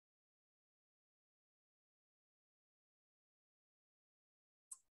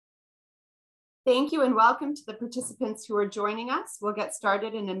Thank you and welcome to the participants who are joining us. We'll get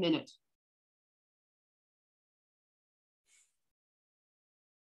started in a minute.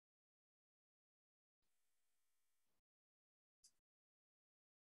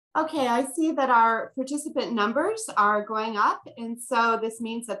 Okay, I see that our participant numbers are going up, and so this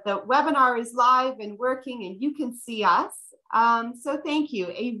means that the webinar is live and working and you can see us. So thank you.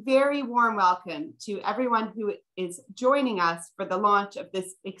 A very warm welcome to everyone who is joining us for the launch of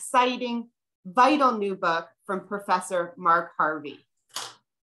this exciting, vital new book from Professor Mark Harvey.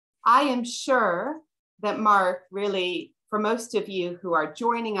 I am sure that Mark really, for most of you who are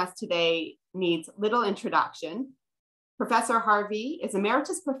joining us today, needs little introduction. Professor Harvey is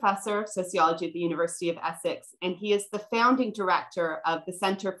Emeritus Professor of Sociology at the University of Essex, and he is the founding director of the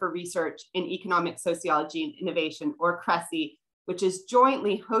Center for Research in Economic Sociology and Innovation, or CRESI, which is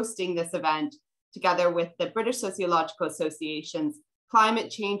jointly hosting this event together with the British Sociological Association's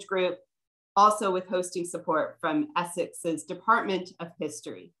Climate Change Group, also with hosting support from Essex's Department of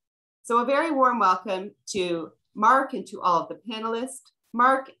History. So a very warm welcome to Mark and to all of the panelists.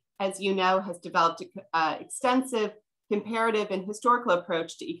 Mark, as you know, has developed an extensive comparative and historical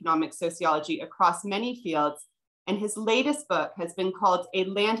approach to economic sociology across many fields. And his latest book has been called A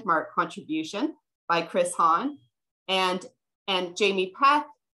Landmark Contribution by Chris Hahn and Jamie Peck,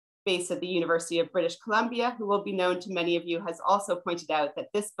 based at the University of British Columbia, who will be known to many of you, has also pointed out that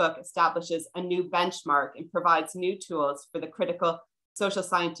this book establishes a new benchmark and provides new tools for the critical social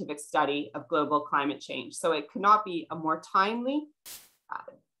scientific study of global climate change. So it could not be a more timely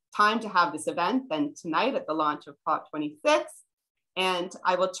time to have this event than tonight at the launch of COP26. And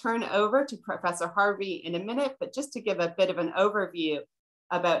I will turn over to Professor Harvey in a minute, but just to give a bit of an overview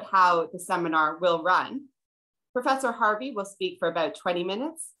about how the seminar will run. Professor Harvey will speak for about 20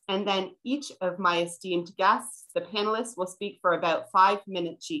 minutes, and then each of my esteemed guests, the panelists, will speak for about 5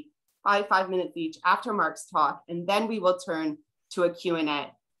 minutes each after Mark's talk, and then we will turn to a Q&A.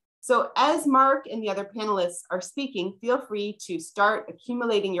 So as Mark and the other panelists are speaking, feel free to start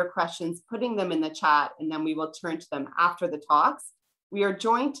accumulating your questions, putting them in the chat, and then we will turn to them after the talks. We are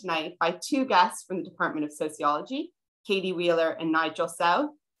joined tonight by two guests from the Department of Sociology, Katy Wheeler and Nigel South,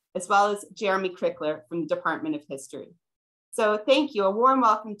 as well as Jeremy Krikler from the Department of History. So thank you, a warm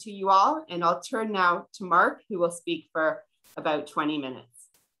welcome to you all, and I'll turn now to Mark, who will speak for about 20 minutes.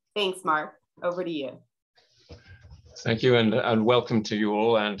 Thanks, Mark, over to you. Thank you, and welcome to you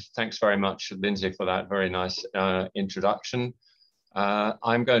all, and thanks very much, Lindsay, for that very nice introduction.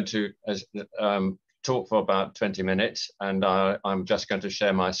 I'm going to talk for about 20 minutes, and I'm just going to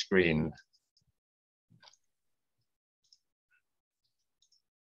share my screen.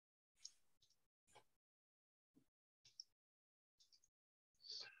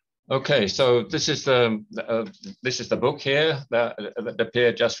 Okay, so this is the book here that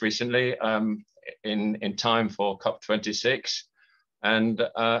appeared just recently in time for COP26, and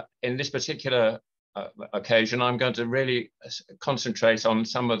in this particular occasion, I'm going to really concentrate on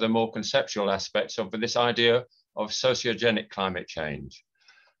some of the more conceptual aspects of this idea of sociogenic climate change.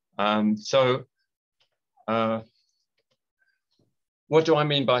 What do I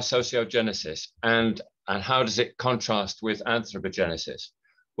mean by sociogenesis, and how does it contrast with anthropogenesis?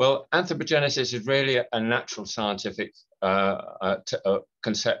 Well, anthropogenesis is really a natural scientific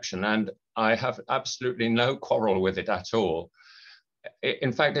conception, and I have absolutely no quarrel with it at all.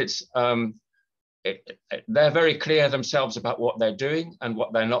 In fact, they're very clear themselves about what they're doing and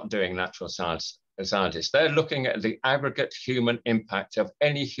what they're not doing, natural scientists. They're looking at the aggregate human impact of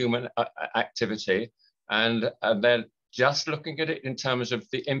any human activity, and they're just looking at it in terms of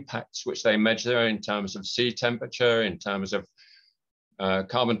the impacts which they measure in terms of sea temperature, in terms of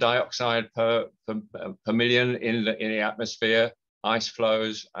carbon dioxide per million in the atmosphere, ice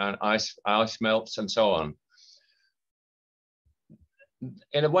flows and ice melts, and so on.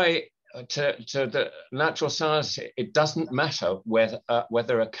 In a way, to the natural science, it doesn't matter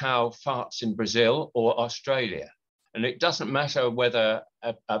whether a cow farts in Brazil or Australia, and it doesn't matter whether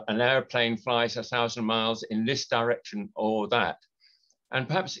an airplane flies 1,000 miles in this direction or that. And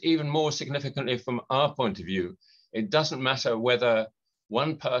perhaps even more significantly from our point of view, it doesn't matter whether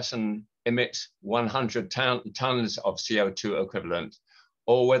one person emits 100 tons of CO2 equivalent,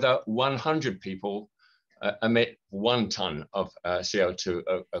 or whether 100 people emit 1 ton of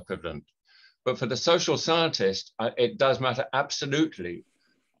CO2 equivalent. But for the social scientist, it does matter absolutely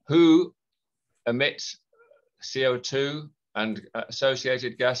who emits CO2 and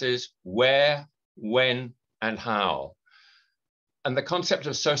associated gases, where, when, and how. And the concept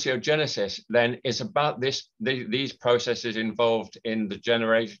of sociogenesis then is about these processes involved in the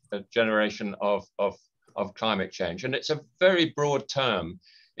generation of climate change. And it's a very broad term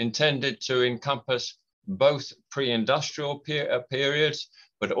intended to encompass both pre-industrial periods,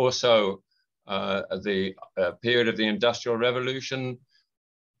 but also the period of the Industrial Revolution,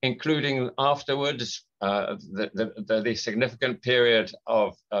 including afterwards the significant period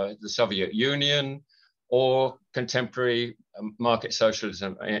of the Soviet Union or contemporary market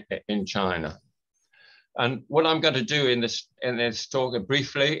socialism in China. And what I'm going to do in this talk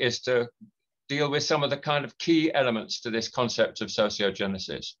briefly is to deal with some of the kind of key elements to this concept of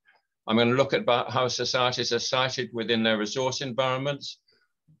sociogenesis. I'm going to look at how societies are sited within their resource environments,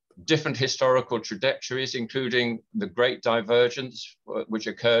 different historical trajectories, including the great divergence which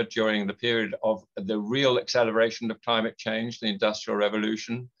occurred during the period of the real acceleration of climate change, the Industrial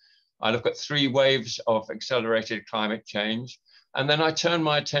Revolution. I look at 3 waves of accelerated climate change. And then I turn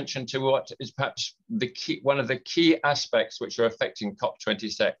my attention to what is perhaps one of the key aspects which are affecting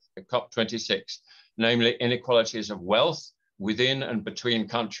COP26, namely inequalities of wealth within and between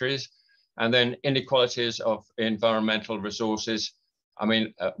countries, and then inequalities of environmental resources,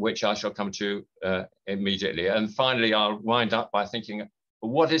 which I shall come to immediately. And finally, I'll wind up by thinking,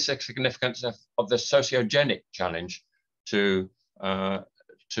 what is the significance of the sociogenic challenge to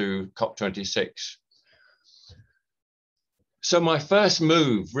COP26? So my first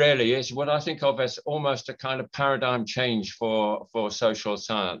move really is what I think of as almost a kind of paradigm change for social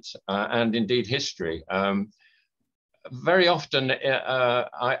science and indeed history. Very often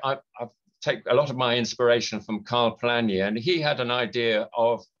I take a lot of my inspiration from Karl Polanyi, and he had an idea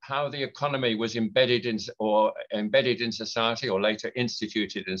of how the economy was embedded in society, or later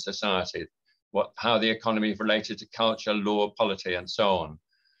instituted in society, how the economy related to culture, law, polity, and so on.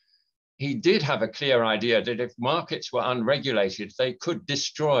 He did have a clear idea that if markets were unregulated, they could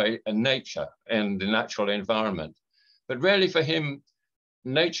destroy nature and the natural environment. But really for him,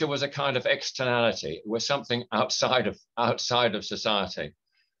 nature was a kind of externality. It was something outside of society.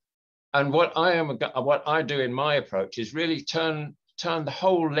 And what I do in my approach is really turn the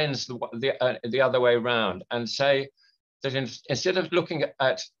whole lens the other way around and say that instead of looking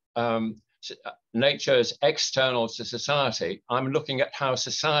at nature as external to society, I'm looking at how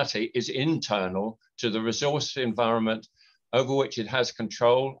society is internal to the resource environment over which it has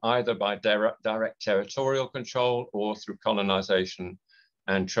control, either by direct territorial control or through colonization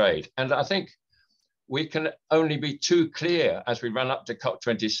and trade. And I think we can only be too clear as we run up to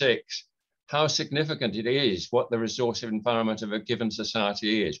COP26 how significant it is what the resource environment of a given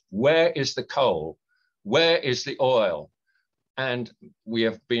society is. Where is the coal? Where is the oil? And we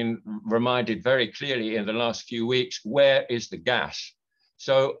have been reminded very clearly in the last few weeks, where is the gas?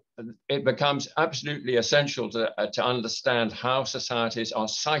 So it becomes absolutely essential to understand how societies are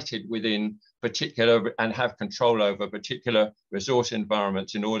sited within particular and have control over particular resource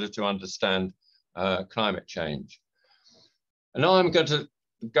environments in order to understand climate change. And now I'm going to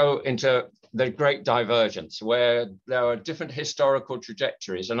go into the great divergence, where there are different historical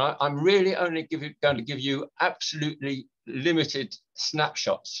trajectories. And I'm really only going to give you absolutely limited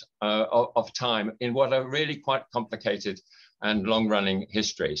snapshots of time in what are really quite complicated and long-running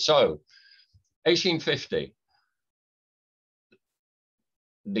history. So 1850,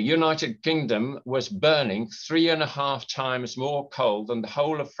 the United Kingdom was burning 3.5 times more coal than the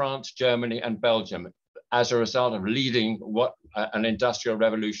whole of France, Germany, and Belgium as a result of leading an industrial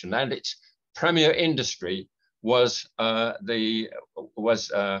revolution. And its premier industry was the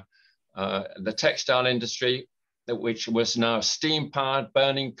textile industry, which was now steam-powered,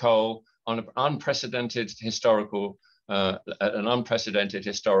 burning coal on an unprecedented historical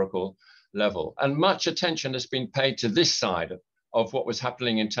level. And much attention has been paid to this side of what was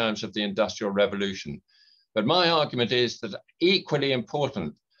happening in terms of the Industrial Revolution. But my argument is that equally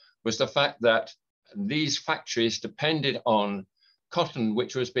important was the fact that these factories depended on cotton,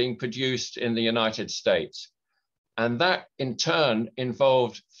 which was being produced in the United States. And that in turn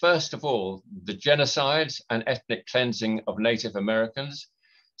involved, first of all, the genocides and ethnic cleansing of Native Americans.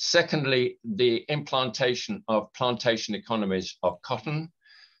 Secondly, the implantation of plantation economies of cotton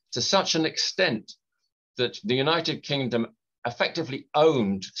to such an extent that the United Kingdom effectively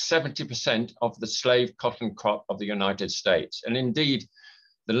owned 70% of the slave cotton crop of the United States. And indeed,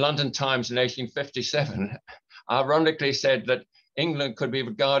 the London Times in 1857 ironically said that England could be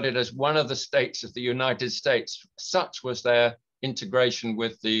regarded as one of the states of the United States. Such was their integration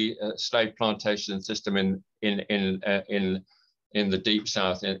with the slave plantation system in the Deep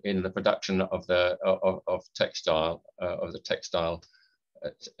South, in the production of the textile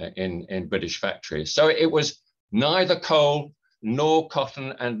in British factories. So it was neither coal nor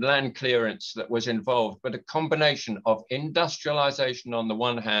cotton and land clearance that was involved, but a combination of industrialization on the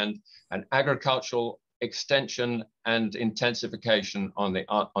one hand and agricultural extension and intensification on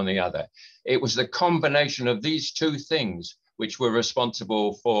the other. It was the combination of these two things which were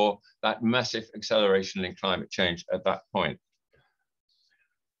responsible for that massive acceleration in climate change at that point.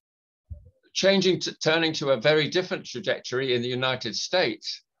 Turning to a very different trajectory in the United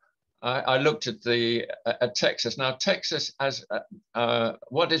States, I looked at Texas. Now, Texas, as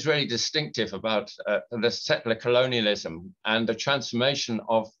what is really distinctive about the settler colonialism and the transformation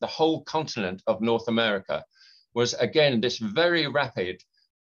of the whole continent of North America was, again, this very rapid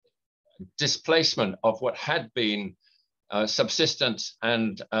displacement of what had been subsistence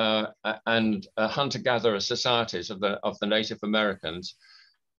and hunter-gatherer societies of the Native Americans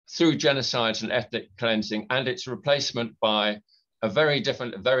through genocides and ethnic cleansing, and its replacement by very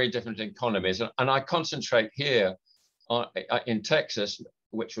different economies. And I concentrate here in Texas,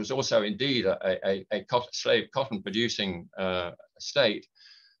 which was also indeed a slave cotton producing state,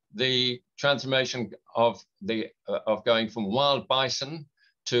 the transformation of going from wild bison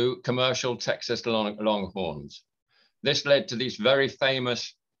to commercial Texas longhorns. This led to these very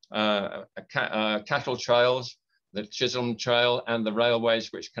famous cattle trails, the Chisholm Trail, and the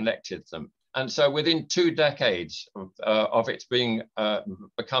railways which connected them. And so within 2 decades of its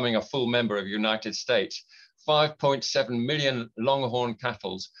becoming a full member of the United States, 5.7 million longhorn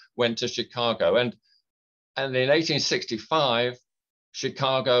cattle went to Chicago. And in 1865,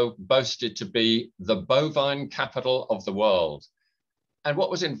 Chicago boasted to be the bovine capital of the world. And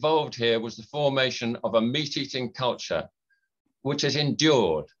what was involved here was the formation of a meat-eating culture, which has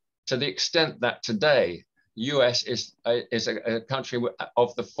endured to the extent that today, US is a country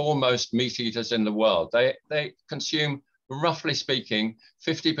of the foremost meat eaters in the world. They consume, roughly speaking,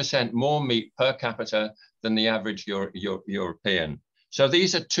 50% more meat per capita than the average European. So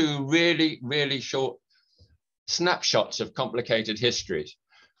these are two really, really short snapshots of complicated histories,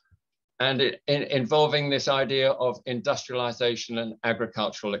 and involving this idea of industrialization and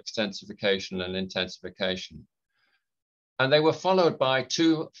agricultural extensification and intensification. And they were followed by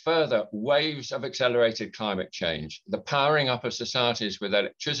 2 further waves of accelerated climate change, the powering up of societies with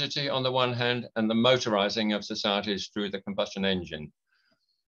electricity on the one hand, and the motorizing of societies through the combustion engine.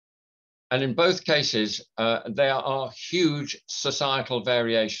 And in both cases, there are huge societal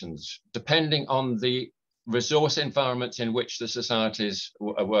variations depending on the resource environments in which the societies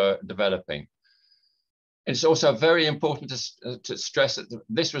were developing. It's also very important to stress that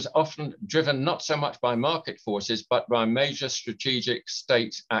this was often driven not so much by market forces, but by major strategic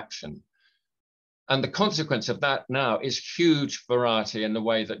state action. And the consequence of that now is huge variety in the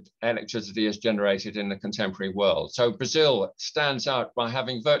way that electricity is generated in the contemporary world. So Brazil stands out by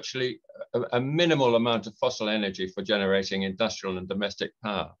having virtually a minimal amount of fossil energy for generating industrial and domestic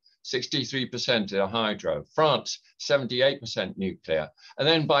power. 63% are hydro. France, 78% nuclear. And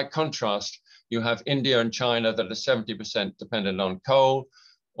then by contrast, you have India and China that are 70% dependent on coal,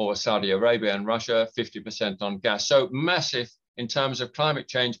 or Saudi Arabia and Russia, 50% on gas. So massive, in terms of climate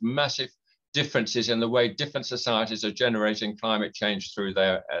change, massive differences in the way different societies are generating climate change through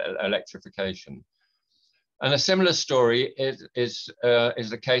their electrification. And a similar story is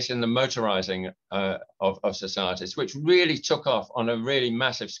the case in the motorizing of societies, which really took off on a really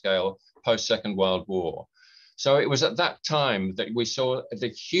massive scale post-Second World War. So it was at that time that we saw the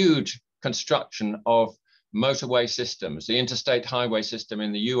huge construction of motorway systems. The interstate highway system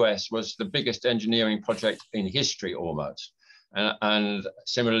in the US was the biggest engineering project in history almost. And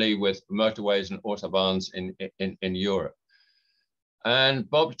similarly with motorways and autobahns in Europe. And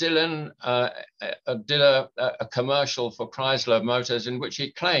Bob Dylan did a commercial for Chrysler Motors in which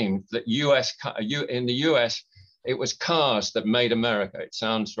he claimed that in the US, it was cars that made America. It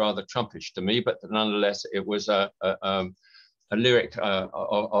sounds rather Trumpish to me, but nonetheless, it was a lyric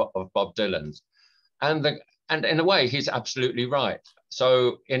of Bob Dylan's. And in a way, he's absolutely right.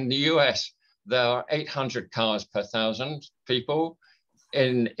 So in the US, there are 800 cars per 1,000 people.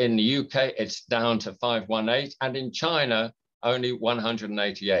 In the UK, it's down to 518. And in China, only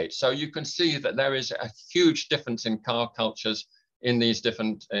 188. So you can see that there is a huge difference in car cultures in these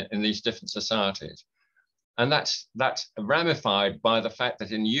different societies. And that's ramified by the fact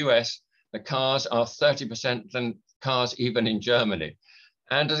that in the US, the cars are 30% than cars even in Germany.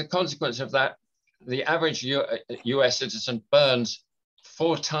 And as a consequence of that, the average US citizen burns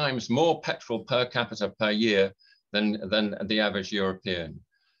 4 times more petrol per capita per year than the average European.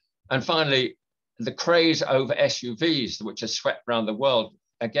 And finally, the craze over SUVs, which has swept around the world,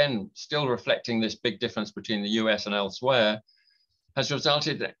 again, still reflecting this big difference between the US and elsewhere, has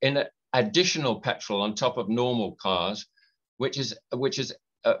resulted in additional petrol on top of normal cars, which is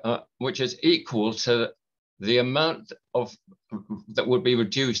equal to the amount of that would be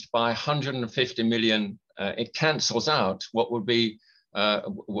reduced by 150 million, it cancels out what would be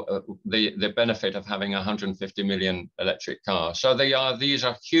the benefit of having 150 million electric cars. So these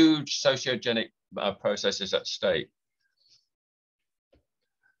are huge sociogenic processes at stake.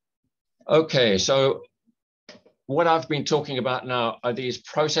 Okay, so what I've been talking about now are these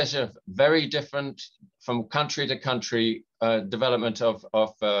processes of very different from country to country development of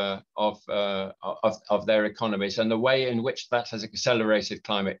their economies and the way in which that has accelerated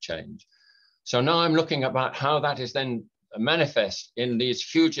climate change. So now I'm looking about how that is then manifest in these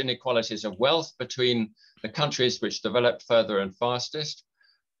huge inequalities of wealth between the countries which developed further and fastest,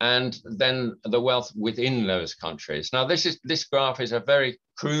 and then the wealth within those countries. Now, this graph is a very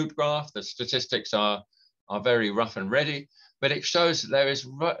crude graph. The statistics are very rough and ready, but it shows that there is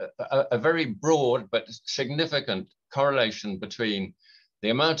a very broad but significant correlation between the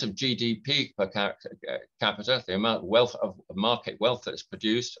amount of GDP per capita, the amount of market wealth that's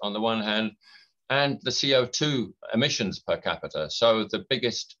produced on the one hand, and the CO2 emissions per capita. So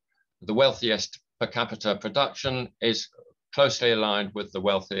the wealthiest per capita production is closely aligned with the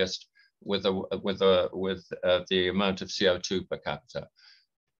wealthiest with the amount of CO2 per capita.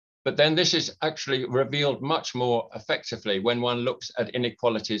 But then this is actually revealed much more effectively when one looks at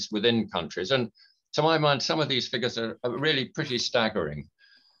inequalities within countries. And to my mind, some of these figures are really pretty staggering.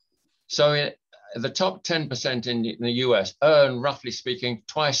 So the top 10% in the US earn, roughly speaking,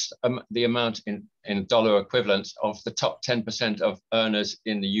 twice the amount in dollar equivalents of the top 10% of earners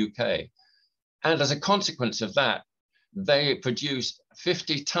in the UK. And as a consequence of that, they produce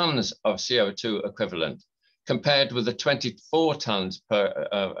 50 tons of CO2 equivalent, compared with the 24 tons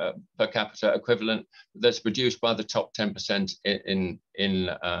per capita equivalent that's produced by the top 10% in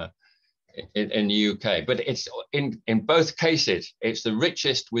the UK. But it's in both cases, it's the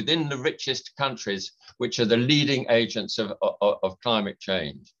richest within the richest countries which are the leading agents of climate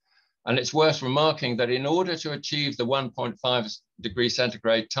change. And it's worth remarking that in order to achieve the 1.5 degree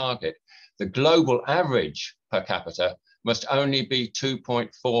centigrade target, the global average per capita must only be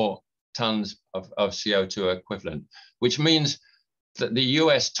 2.4 tons of CO2 equivalent, which means that the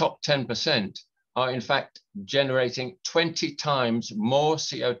US top 10% are in fact generating 20 times more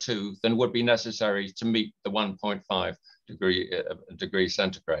CO2 than would be necessary to meet the 1.5 degree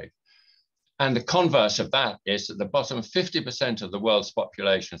centigrade. And the converse of that is that the bottom 50% of the world's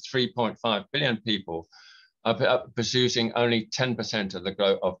population, 3.5 billion people, are producing only 10%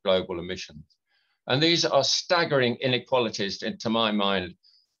 of global emissions. And these are staggering inequalities, to my mind,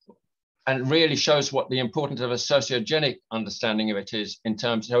 and really shows what the importance of a sociogenic understanding of it is in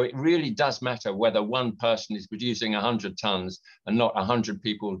terms of how it really does matter whether one person is producing 100 tons and not 100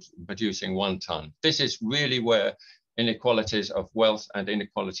 people producing 1 ton. This is really where inequalities of wealth and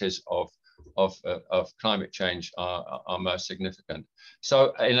inequalities of climate change are most significant.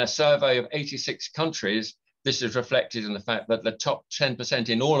 So in a survey of 86 countries, this is reflected in the fact that the top 10%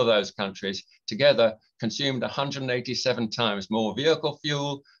 in all of those countries together consumed 187 times more vehicle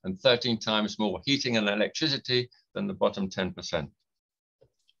fuel and 13 times more heating and electricity than the bottom 10%.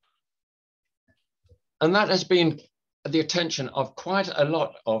 And that has been the attention of quite a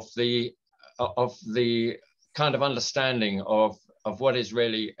lot of the kind of understanding of what is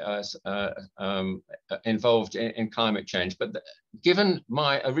really involved in climate change. But given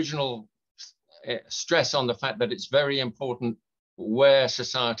my original stress on the fact that it's very important where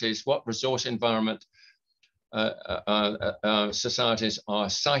societies, what resource environment societies are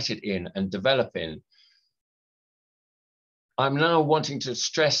sited in and develop in, I'm now wanting to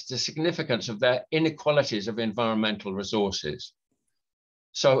stress the significance of their inequalities of environmental resources.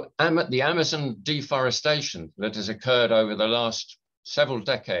 So the Amazon deforestation that has occurred over the last several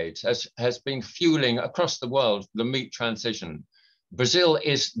decades has been fueling across the world the meat transition. Brazil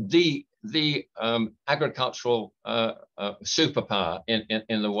is the agricultural superpower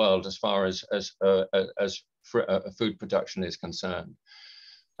in the world as far as food production is concerned.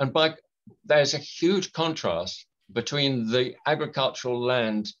 And there's a huge contrast between the agricultural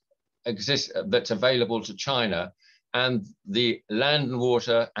land that's available to China and the land and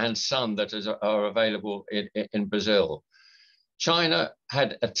water and sun that are available in Brazil. China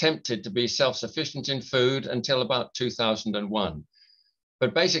had attempted to be self-sufficient in food until about 2001.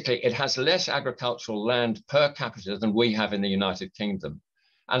 But basically, it has less agricultural land per capita than we have in the United Kingdom.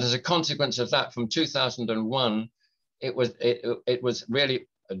 And as a consequence of that, from 2001, it was really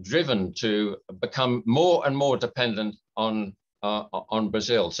driven to become more and more dependent on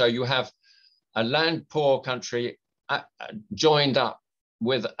Brazil. So you have a land poor country joined up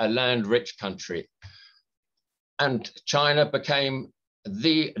with a land rich country. And China became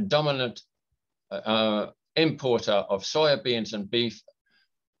the dominant importer of soybeans and beef,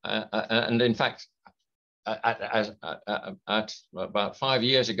 and in fact, at about 5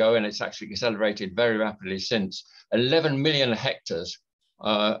 years ago, and it's actually accelerated very rapidly since, 11 million hectares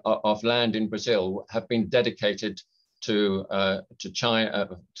of land in Brazil have been dedicated to China,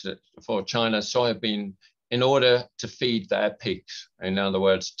 for China's soybean, in order to feed their pigs. In other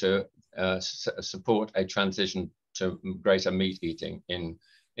words, to support a transition to greater meat eating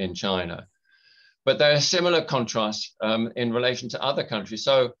in China. But there are similar contrasts in relation to other countries.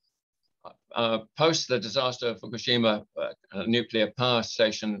 So post the disaster of Fukushima nuclear power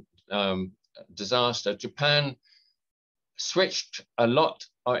station disaster, Japan switched a lot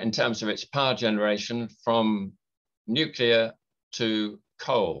in terms of its power generation from nuclear to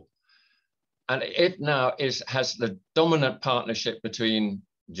coal. And it now has the dominant partnership between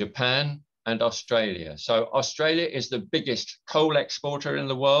Japan and Australia. So Australia is the biggest coal exporter in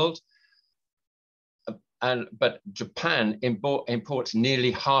the world, but Japan imports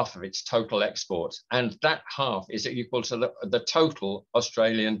nearly half of its total exports, and that half is equal to the total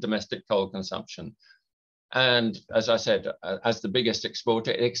Australian domestic coal consumption. And as I said, as the biggest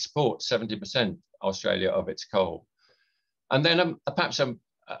exporter, it exports 70% Australia of its coal. And then perhaps a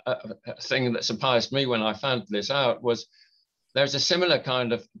thing that surprised me when I found this out was there's a similar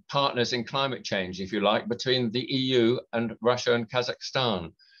kind of partners in climate change, if you like, between the EU and Russia and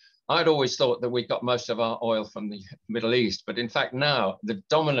Kazakhstan. I'd always thought that we got most of our oil from the Middle East, but in fact now the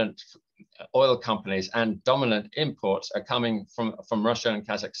dominant oil companies and dominant imports are coming from Russia and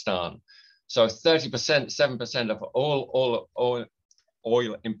Kazakhstan. So 30%, 7% of all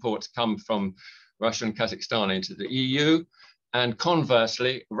oil imports come from Russia and Kazakhstan into the EU. And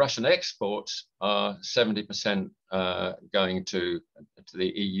conversely, Russian exports are 70% going to the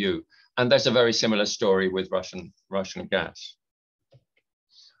EU. And there's a very similar story with Russian gas.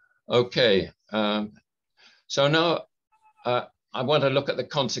 Okay, so now I want to look at the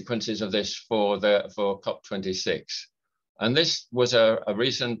consequences of this for COP26. And this was a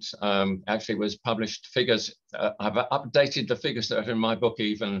recent, actually was published figures. I've updated the figures that are in my book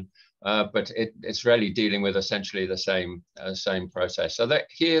even, but it's really dealing with essentially the same process. So that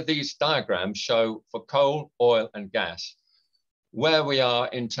here, these diagrams show for coal, oil, and gas, where we are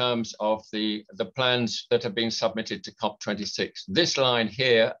in terms of the plans that have been submitted to COP26. This line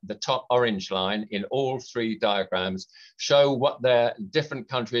here, the top orange line in all three diagrams, show what their different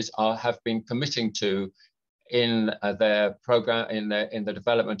countries have been committing to in their program, in the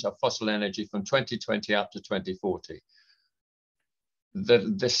development of fossil energy from 2020 up to 2040.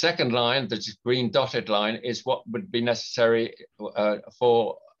 The second line, the green dotted line, is what would be necessary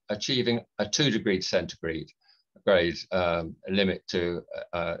for achieving a 2 degrees centigrade limit to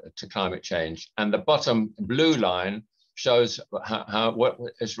climate change. And the bottom blue line shows what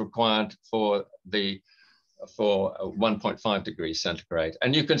is required for 1.5 degrees centigrade.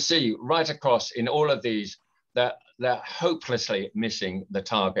 And you can see right across in all of these that they're hopelessly missing the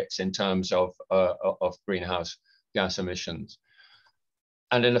targets in terms of greenhouse gas emissions.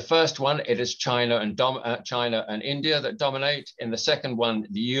 And in the first one, it is China and India that dominate. In the second one,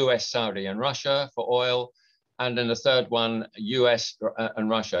 the US, Saudi, and Russia for oil. And in the third one, US and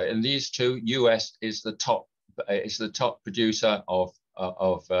Russia. In these two, US is the top producer of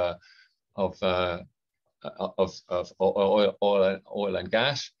oil and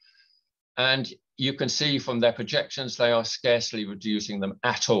gas. And you can see from their projections, they are scarcely reducing them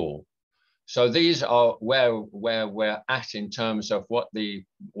at all. So these are where we're at in terms of what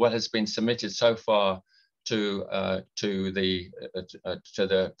has been submitted so far to the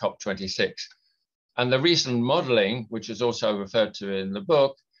COP26. And the recent modeling, which is also referred to in the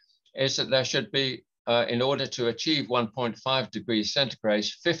book, is that there should be, in order to achieve 1.5 degrees centigrade,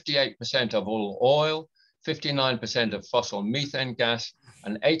 58% of all oil, 59% of fossil methane gas,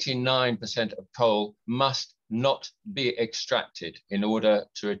 and 89% of coal must not be extracted in order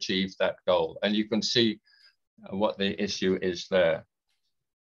to achieve that goal. And you can see what the issue is there.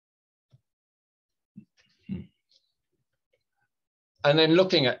 And then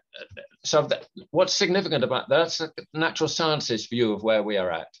looking at, what's significant about that, that's the natural sciences view of where we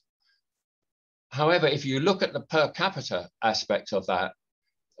are at. However, if you look at the per capita aspect of that,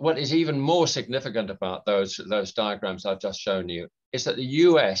 what is even more significant about those diagrams I've just shown you is that the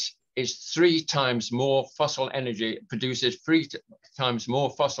US is 3 times more fossil energy, produces 3 times more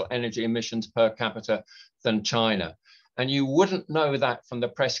fossil energy emissions per capita than China. And you wouldn't know that from the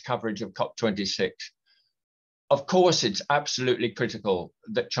press coverage of COP26. Of course, it's absolutely critical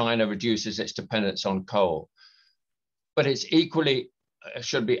that China reduces its dependence on coal, but it's equally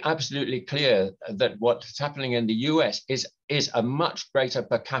should be absolutely clear that what's happening in the US is a much greater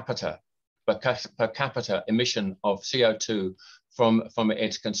per capita per capita emission of CO2 from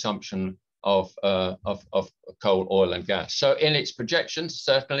its consumption of coal, oil, and gas. So in its projections,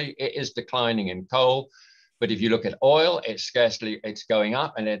 certainly it is declining in coal. But if you look at oil, it's going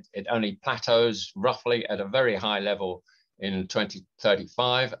up, and it only plateaus roughly at a very high level in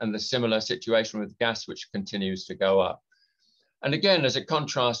 2035, and the similar situation with gas, which continues to go up. And again, as a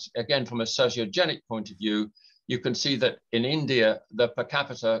contrast, again, from a sociogenic point of view, you can see that in India, the per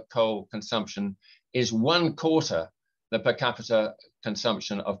capita coal consumption is 1/4 the per capita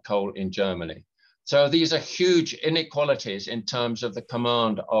consumption of coal in Germany. So these are huge inequalities in terms of the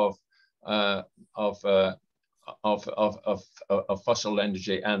command of fossil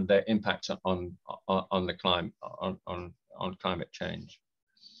energy and their impact on the climate change.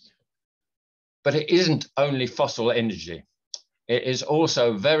 But it isn't only fossil energy. It is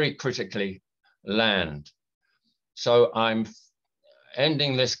also very critically land. So I'm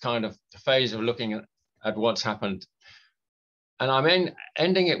ending this kind of phase of looking at what's happened. And I'm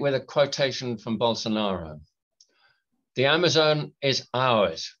ending it with a quotation from Bolsonaro. The Amazon is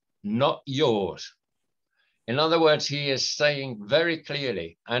ours, not yours. In other words, he is saying very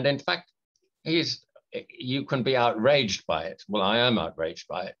clearly, and in fact, you can be outraged by it. Well, I am outraged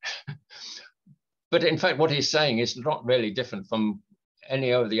by it. But in fact, what he's saying is not really different from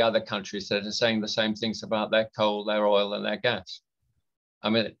any of the other countries that are saying the same things about their coal, their oil, and their gas. I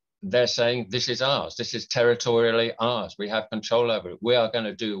mean, they're saying this is ours. This is territorially ours. We have control over it. We are going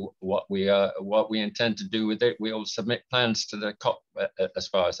to do what we intend to do with it. We will submit plans to the COP as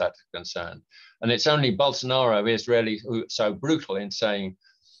far as that's concerned. And it's only Bolsonaro is really so brutal in saying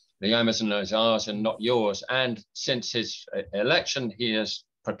the Amazon is ours and not yours. And since his election, he has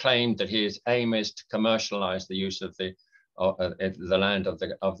proclaimed that his aim is to commercialize the use of the land of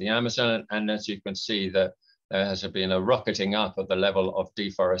the Amazon. And as you can see, that there has been a rocketing up of the level of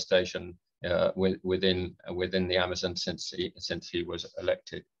deforestation within the Amazon since he was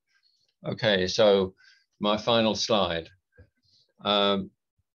elected. Okay, so my final slide. I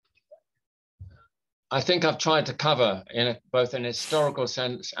think I've tried to cover both in a historical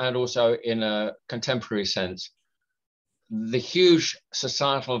sense and also in a contemporary sense the huge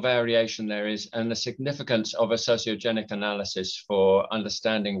societal variation there is and the significance of a sociogenic analysis for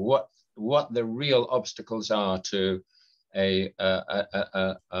understanding what the real obstacles are to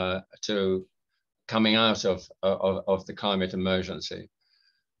to coming out of the climate emergency.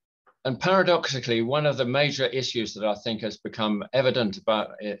 And paradoxically, one of the major issues that I think has become evident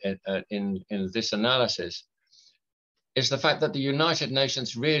about in this analysis is the fact that the United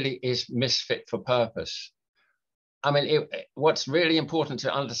Nations really is misfit for purpose. I mean, what's really important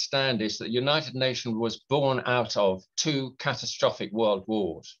to understand is that the United Nations was born out of two catastrophic world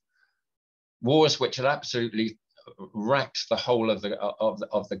wars which had absolutely racked the whole of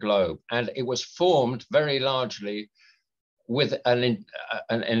the globe, and it was formed very largely with an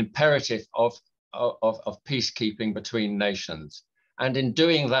imperative of peacekeeping between nations, and in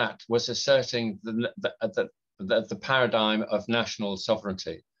doing that was asserting the paradigm of national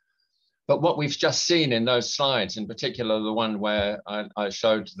sovereignty. But what we've just seen in those slides, in particular the one where I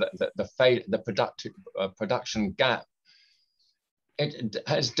showed the production gap, it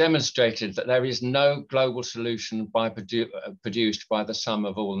has demonstrated that there is no global solution produced by the sum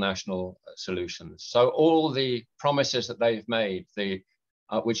of all national solutions. So all the promises that they've made,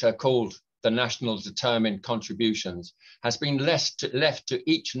 which are called the national determined contributions, has been left to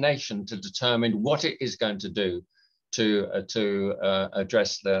each nation to determine what it is going to do to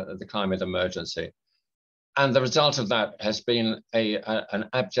address the climate emergency. And the result of that has been an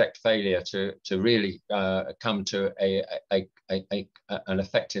abject failure to really come to an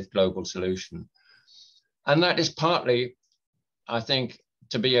effective global solution. And that is partly, I think,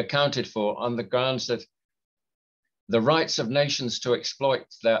 to be accounted for on the grounds that the rights of nations to exploit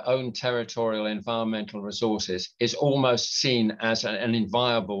their own territorial environmental resources is almost seen as an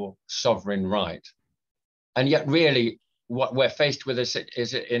inviolable sovereign right. And yet really what we're faced with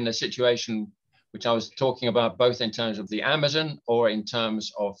is in a situation which I was talking about both in terms of the Amazon or in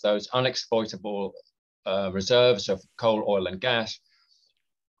terms of those unexploitable reserves of coal, oil, and gas,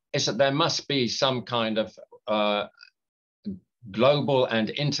 is that there must be some kind of global and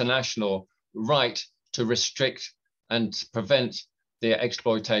international right to restrict and prevent the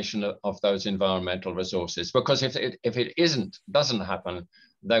exploitation of those environmental resources. Because if it doesn't happen,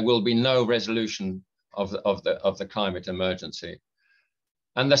 there will be no resolution of the climate emergency.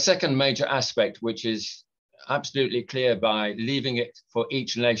 And the second major aspect, which is absolutely clear by leaving it for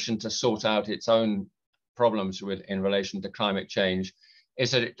each nation to sort out its own problems in relation to climate change,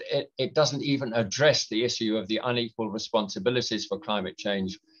 is that it doesn't even address the issue of the unequal responsibilities for climate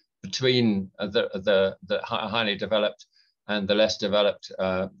change between the highly developed and the less developed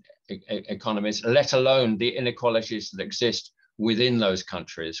economies, let alone the inequalities that exist within those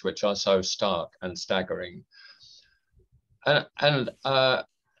countries, which are so stark and staggering.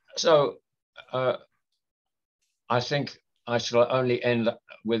 So I think I shall only end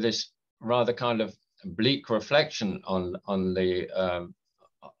with this rather kind of bleak reflection on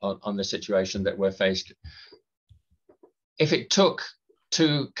the situation that we're faced. If it took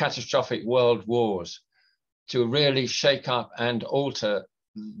 2 catastrophic world wars to really shake up and alter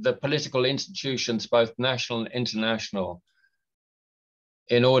the political institutions, both national and international,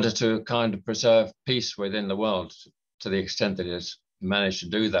 in order to kind of preserve peace within the world, to the extent that it has managed to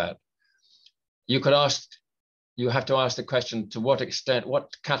do that, you have to ask the question, to what extent, what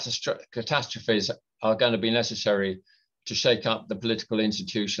catastrophes are going to be necessary to shake up the political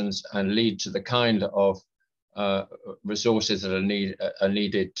institutions and lead to the kind of resources that are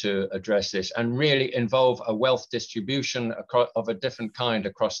needed to address this, and really involve a wealth distribution of a different kind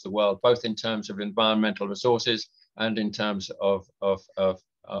across the world, both in terms of environmental resources and in terms of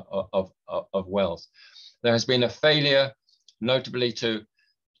wealth. There has been a failure, notably, to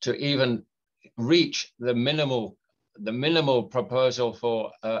even reach the minimal proposal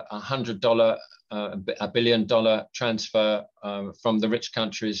for $100 billion transfer from the rich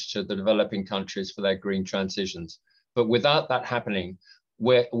countries to the developing countries for their green transitions. But without that happening,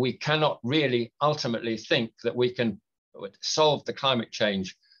 we cannot really ultimately think that we can solve the climate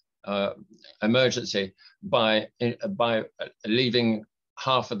change emergency by leaving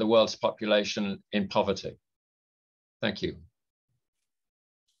half of the world's population in poverty. Thank you.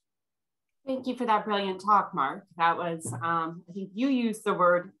 Thank you for that brilliant talk, Mark. That was, I think you used the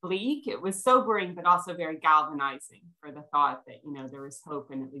word bleak. It was sobering, but also very galvanizing for the thought that, you know, there was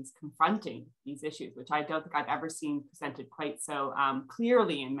hope in at least confronting these issues, which I don't think I've ever seen presented quite so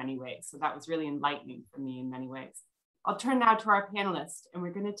clearly in many ways. So that was really enlightening for me in many ways. I'll turn now to our panelists, and we're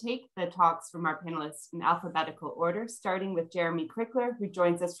going to take the talks from our panelists in alphabetical order, starting with Jeremy Krikler, who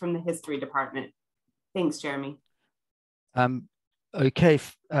joins us from the History Department. Thanks, Jeremy. Okay,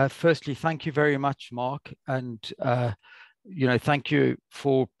 firstly, thank you very much, Mark, and you know, thank you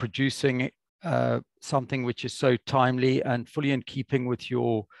for producing something which is so timely and fully in keeping with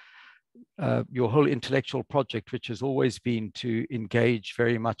your whole intellectual project, which has always been to engage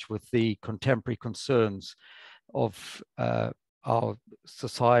very much with the contemporary concerns of our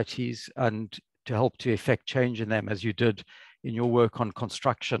societies and to help to effect change in them, as you did in your work on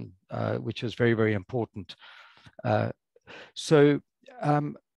construction, which is very, very important. So,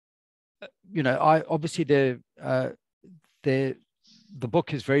 you know, obviously the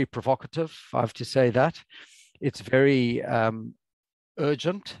book is very provocative. I have to say that it's very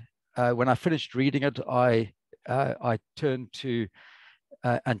urgent. When I finished reading it, I turned to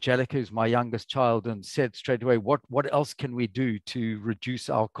Angelica, who's my youngest child, and said straight away, what else can we do to reduce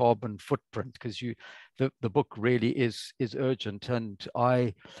our carbon footprint? Because the book really is urgent, and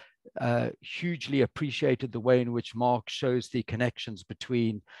I hugely appreciated the way in which Mark shows the connections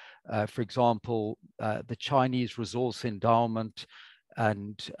between, for example, the Chinese resource endowment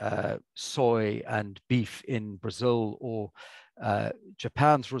and soy and beef in Brazil, or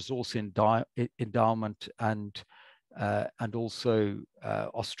Japan's resource endowment and also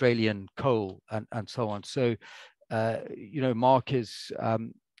Australian coal and so on. So, you know, Mark is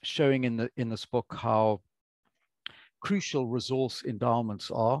showing in this book how crucial resource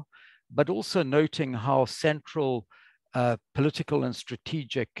endowments are, but also noting how central political and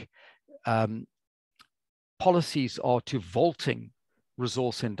strategic policies are to vaulting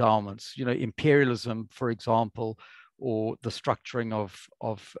resource endowments, you know, imperialism, for example, or the structuring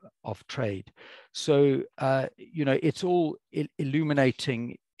of trade. So, you know, it's all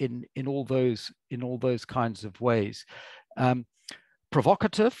illuminating in all those kinds of ways.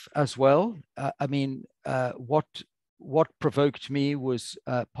 Provocative as well. I mean, what provoked me was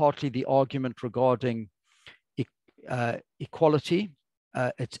partly the argument regarding equality.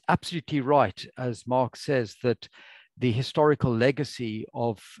 It's absolutely right, as Mark says, that the historical legacy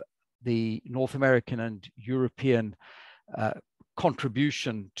of the North American and European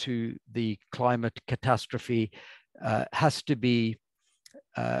contribution to the climate catastrophe has to be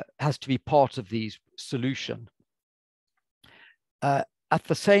part of the solution. At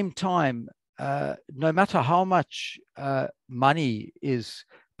the same time, no matter how much money is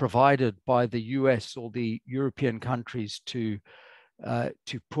provided by the US or the European countries to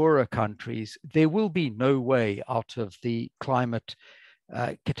poorer countries, there will be no way out of the climate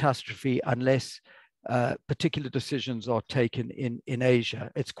catastrophe unless particular decisions are taken in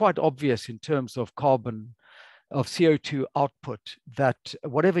Asia. It's quite obvious in terms of carbon CO2 output, that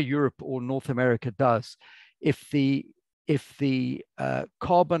whatever Europe or North America does, if the CO2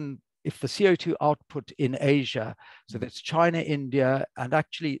 output in Asia, so that's China, India, and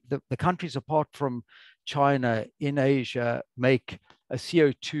actually the countries apart from China in Asia make a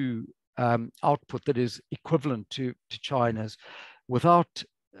CO2 output that is equivalent to China's, without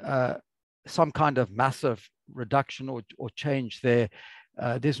some kind of massive reduction or change there,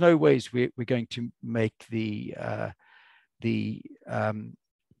 there's no ways we're going to make the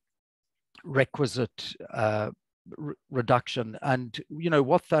requisite reduction. And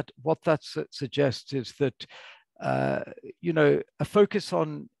what that suggests is that a focus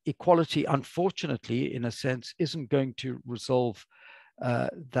on equality, unfortunately, in a sense, isn't going to resolve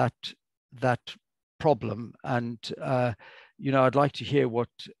that problem. And I'd like to hear what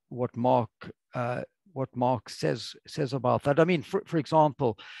Mark says about that. I mean, for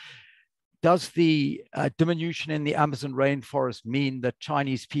example, does the diminution in the Amazon rainforest mean that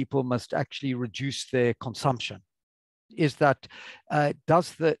Chinese people must actually reduce their consumption? Is that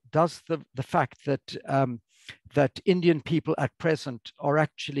does the fact that that Indian people at present are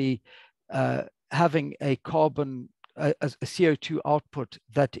actually having a CO2 output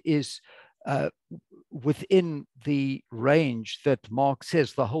that is within the range that Mark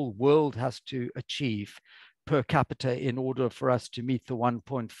says the whole world has to achieve per capita in order for us to meet the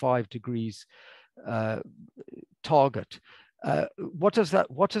 1.5 degrees target? What does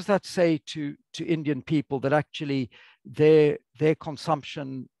that say to Indian people, that actually their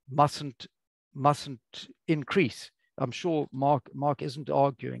consumption mustn't increase? I'm sure Mark isn't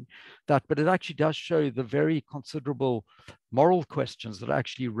arguing that, but it actually does show the very considerable moral questions that are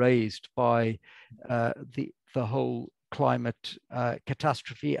actually raised by the whole climate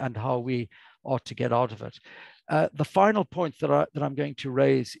catastrophe and how we are to get out of it. The final point that I'm going to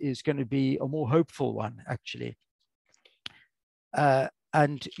raise is going to be a more hopeful one, actually.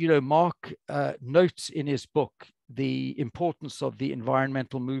 And Mark notes in his book the importance of the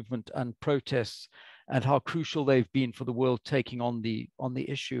environmental movement and protests, and how crucial they've been for the world taking on the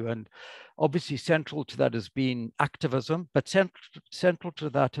issue. And obviously central to that has been activism, but central to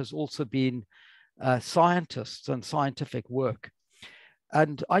that has also been scientists and scientific work.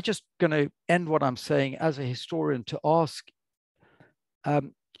 And I'm just going to end what I'm saying as a historian to ask,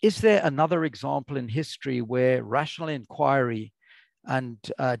 is there another example in history where rational inquiry and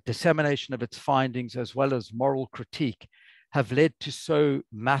dissemination of its findings, as well as moral critique, have led to so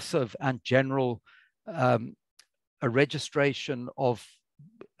massive and general a registration of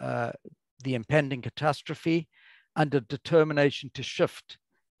the impending catastrophe and a determination to shift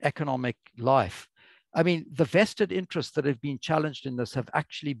economic life? I mean, the vested interests that have been challenged in this have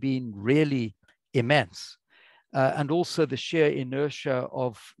actually been really immense. And also the sheer inertia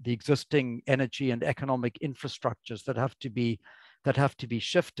of the existing energy and economic infrastructures that have to be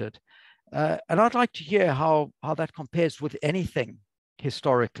shifted. And I'd like to hear how that compares with anything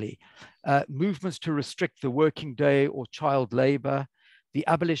historically. Movements to restrict the working day or child labor, the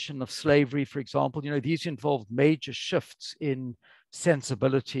abolition of slavery, for example, these involved major shifts in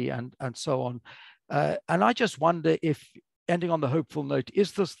sensibility and so on. And I just wonder if, ending on the hopeful note,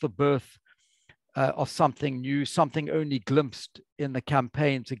 is this the birth of something new, something only glimpsed in the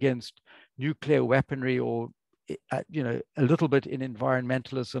campaigns against nuclear weaponry, or a little bit in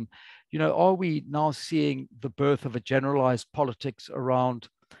environmentalism? Are we now seeing the birth of a generalized politics around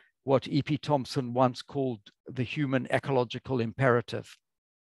what E.P. Thompson once called the human ecological imperative?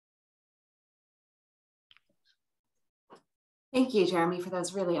 Thank you, Jeremy, for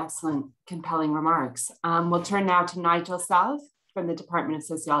those really excellent, compelling remarks. We'll turn now to Nigel South from the Department of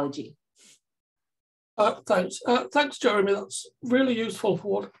Sociology. Thanks, Jeremy. That's really useful for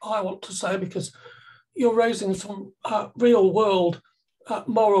what I want to say, because you're raising some real world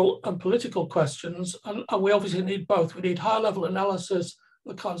moral and political questions, and we obviously need both. We need high-level analysis,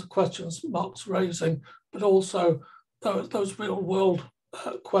 the kinds of questions Mark's raising, but also those real-world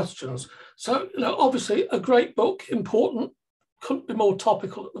questions. So, obviously, a great book, important, couldn't be more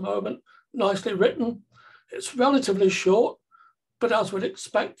topical at the moment, nicely written. It's relatively short, but as we'd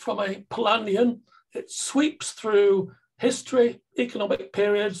expect from a Polanyian, it sweeps through history, economic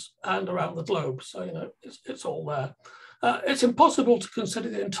periods, and around the globe. So, it's all there. It's impossible to consider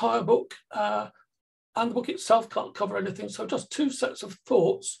the entire book, and the book itself can't cover anything. So just two sets of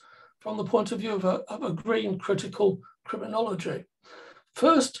thoughts from the point of view of a green critical criminology.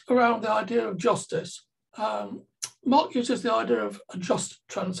 First, around the idea of justice. Mark uses the idea of a just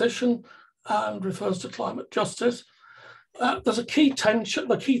transition and refers to climate justice. There's a key tension,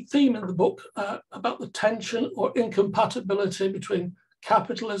 the key theme in the book about the tension or incompatibility between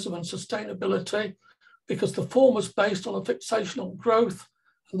capitalism and sustainability. because the former is based on a fixation on growth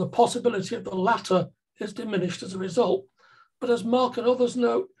and the possibility of the latter is diminished as a result. But as Mark and others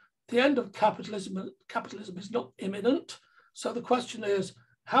note, the end of capitalism is not imminent. So the question is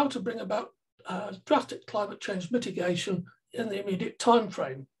how to bring about drastic climate change mitigation in the immediate time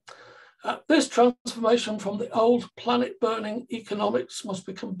frame. This transformation from the old planet-burning economics must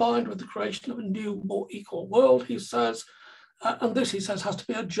be combined with the creation of a new, more equal world, he says, and this, he says, has to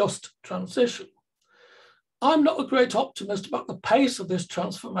be a just transition. I'm not a great optimist about the pace of this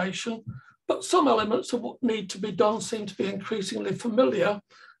transformation, but some elements of what need to be done seem to be increasingly familiar.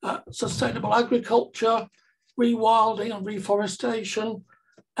 Sustainable agriculture, rewilding and reforestation,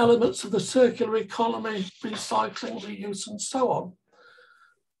 elements of the circular economy, recycling, reuse, and so on.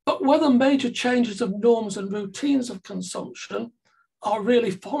 But whether major changes of norms and routines of consumption are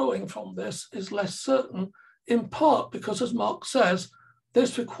really following from this is less certain, in part because, as Mark says,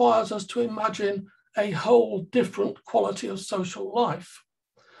 this requires us to imagine a whole different quality of social life.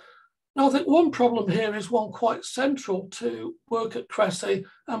 Now, I think one problem here is one quite central to work at CRESI,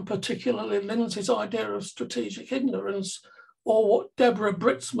 and particularly Linsey's idea of strategic ignorance, or what Deborah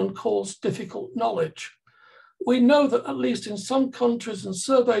Britzman calls difficult knowledge. We know that at least in some countries and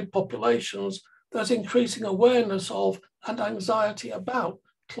surveyed populations, there's increasing awareness of and anxiety about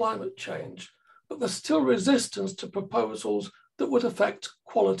climate change, but there's still resistance to proposals that would affect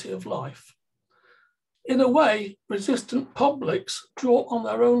quality of life. In a way, resistant publics draw on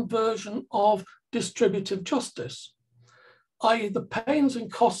their own version of distributive justice, i.e. the pains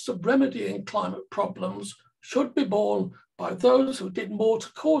and costs of remedying climate problems should be borne by those who did more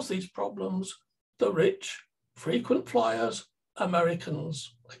to cause these problems, the rich, frequent flyers,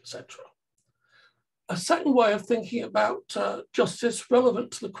 Americans, etc. A second way of thinking about justice relevant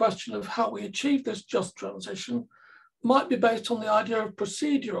to the question of how we achieve this just transition might be based on the idea of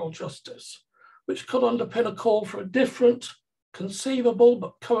procedural justice, which could underpin a call for a different, conceivable,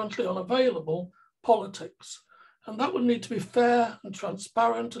 but currently unavailable politics. And that would need to be fair and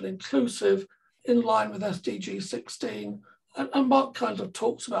transparent and inclusive in line with SDG 16. And Mark kind of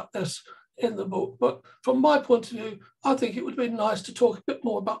talks about this in the book. But from my point of view, I think it would be nice to talk a bit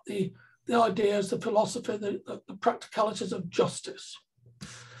more about the ideas, the philosophy, the practicalities of justice.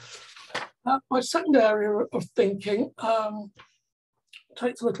 My second area of thinking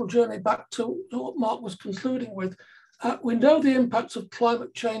takes a little journey back to what Mark was concluding with. We know the impacts of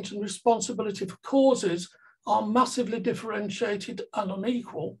climate change and responsibility for causes are massively differentiated and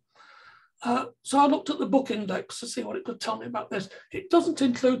unequal. So I looked at the book index to see what it could tell me about this. It doesn't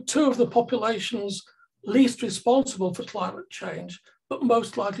include two of the populations least responsible for climate change, but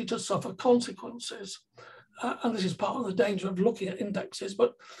most likely to suffer consequences. And this is part of the danger of looking at indexes,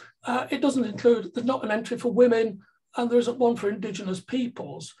 but it doesn't include, there's not an entry for women, and there isn't one for Indigenous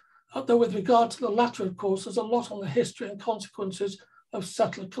peoples. Though with regard to the latter, of course, there's a lot on the history and consequences of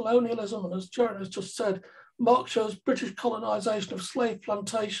settler colonialism. And as Jeremy has just said, Mark shows British colonisation of slave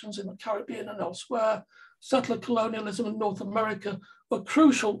plantations in the Caribbean and elsewhere. Settler colonialism in North America were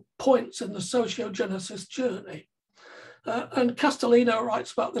crucial points in the sociogenesis journey. And Castellino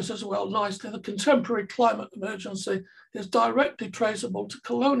writes about this as well nicely. The contemporary climate emergency is directly traceable to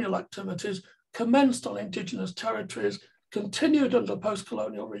colonial activities commenced on Indigenous territories, continued under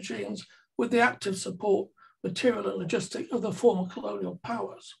post-colonial regimes with the active support, material and logistic of the former colonial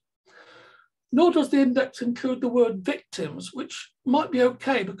powers. Nor does the index include the word victims, which might be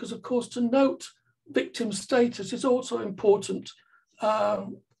okay because, of course, to note victim status is also important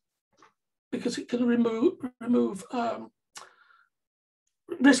because it can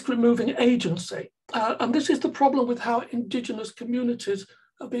risk removing agency. And this is the problem with how Indigenous communities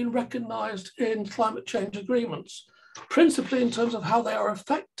have been recognised in climate change agreements, principally in terms of how they are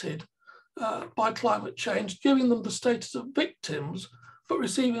affected by climate change, giving them the status of victims, but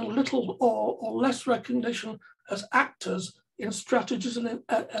receiving little or less recognition as actors in strategies and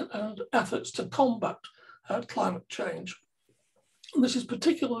efforts to combat climate change. And this is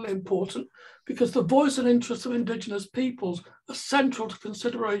particularly important because the voice and interests of Indigenous peoples are central to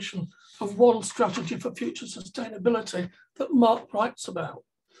consideration of one strategy for future sustainability that Mark writes about.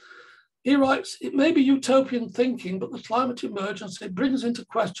 He writes, it may be utopian thinking, but the climate emergency brings into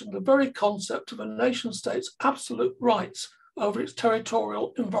question the very concept of a nation state's absolute rights over its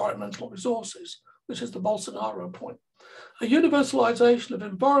territorial environmental resources, which is the Bolsonaro point. A universalization of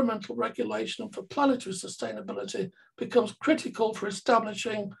environmental regulation for planetary sustainability becomes critical for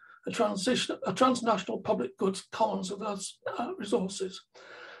establishing a transnational public goods commons of Earth's resources.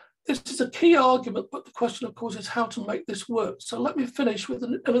 This is a key argument, but the question, of course, is how to make this work. So let me finish with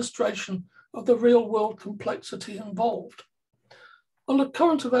an illustration of the real world complexity involved. Under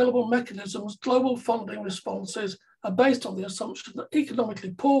current available mechanisms, global funding responses are based on the assumption that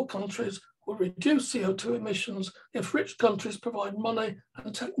economically poor countries will reduce CO2 emissions if rich countries provide money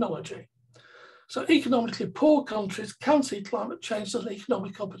and technology. So economically poor countries can see climate change as an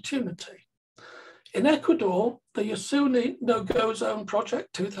economic opportunity. In Ecuador, the Yasuni no-go zone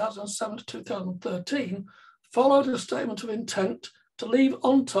project 2007 to 2013 followed a statement of intent to leave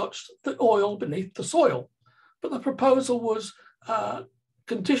untouched the oil beneath the soil. But the proposal was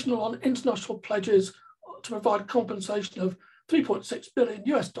conditional on international pledges to provide compensation of $3.6 billion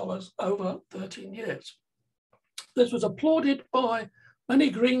over 13 years. This was applauded by many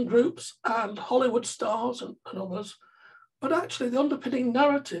green groups and Hollywood stars and others, but actually the underpinning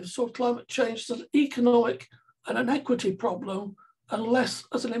narrative saw climate change as an economic and an equity problem and less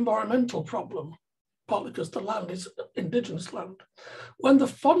as an environmental problem, partly because the land is indigenous land. When the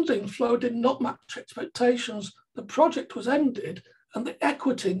funding flow did not match expectations, the project was ended and the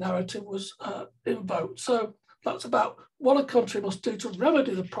equity narrative was invoked. So that's about what a country must do to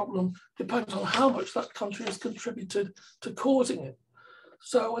remedy the problem depends on how much that country has contributed to causing it.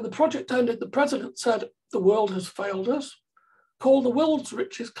 So when the project ended, the president said, the world has failed us, called the world's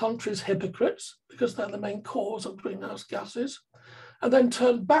richest countries hypocrites because they're the main cause of greenhouse gases, and then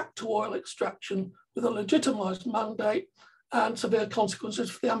turned back to oil extraction with a legitimized mandate and severe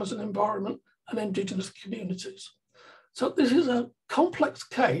consequences for the Amazon environment and indigenous communities. So this is a complex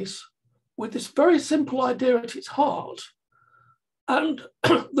case with this very simple idea at its heart. And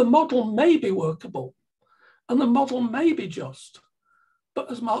the model may be workable and the model may be just.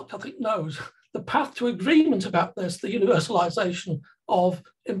 But as Mark, I think, knows, the path to agreement about this, the universalization of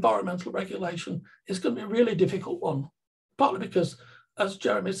environmental regulation, is going to be a really difficult one, partly because, as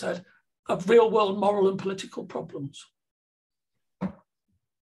Jeremy said, of real world moral and political problems.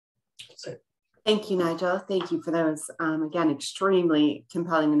 That's it. Thank you, Nigel. Thank you for those, again, extremely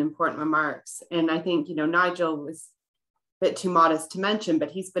compelling and important remarks. And I think, Nigel was a bit too modest to mention,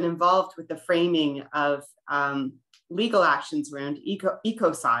 but he's been involved with the framing of legal actions around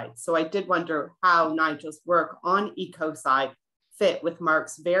ecocide. So I did wonder how Nigel's work on ecocide fit with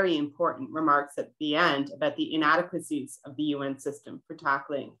Mark's very important remarks at the end about the inadequacies of the UN system for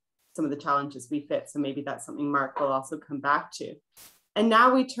tackling some of the challenges we face. So maybe that's something Mark will also come back to. And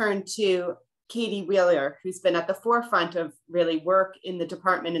now we turn to Katy Wheeler, who's been at the forefront of really work in the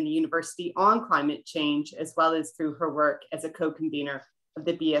department and the university on climate change, as well as through her work as a co-convener of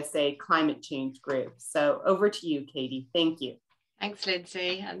the BSA Climate Change Groups. So over to you, Katy. Thank you. Thanks,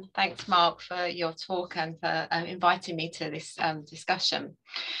 Lindsay, and thanks, Mark, for your talk and for inviting me to this discussion.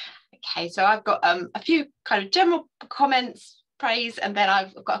 Okay, so I've got a few kind of general comments, praise, and then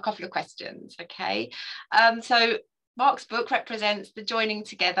I've got a couple of questions, okay? So Mark's book represents the joining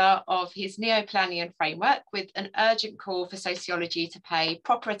together of his neo-Planian framework with an urgent call for sociology to pay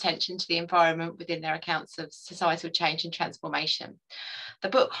proper attention to the environment within their accounts of societal change and transformation. The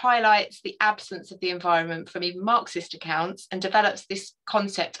book highlights the absence of the environment from even Marxist accounts and develops this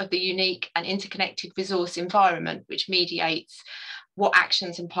concept of the unique and interconnected resource environment, which mediates what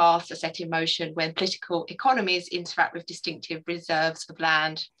actions and paths are set in motion when political economies interact with distinctive reserves of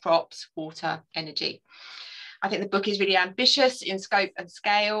land, crops, water, energy. I think the book is really ambitious in scope and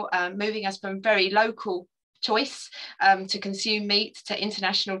scale, moving us from very local choice to consume meat to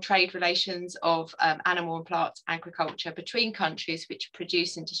international trade relations of animal and plant agriculture between countries which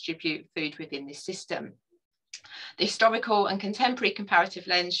produce and distribute food within this system. The historical and contemporary comparative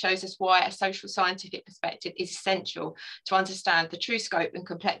lens shows us why a social scientific perspective is essential to understand the true scope and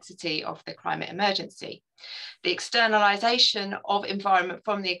complexity of the climate emergency. The externalization of environment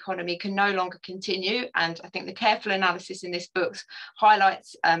from the economy can no longer continue, and I think the careful analysis in this book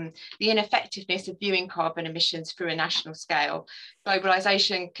highlights the ineffectiveness of viewing carbon emissions through a national scale.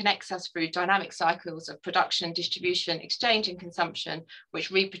 Globalization connects us through dynamic cycles of production, distribution, exchange and consumption, which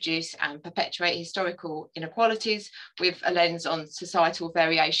reproduce and perpetuate historical inequalities with a lens on societal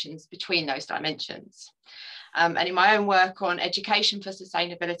variations between those dimensions. And in my own work on education for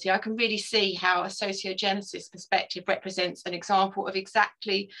sustainability, I can really see how a sociogenesis perspective represents an example of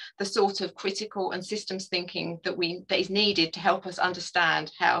exactly the sort of critical and systems thinking that is needed to help us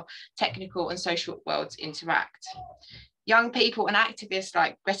understand how technical and social worlds interact. Young people and activists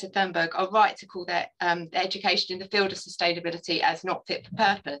like Greta Thunberg are right to call their education in the field of sustainability as not fit for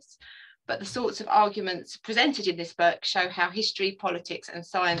purpose. But the sorts of arguments presented in this book show how history, politics and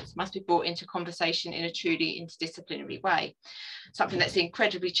science must be brought into conversation in a truly interdisciplinary way, something that's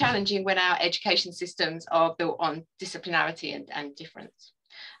incredibly challenging when our education systems are built on disciplinarity and difference.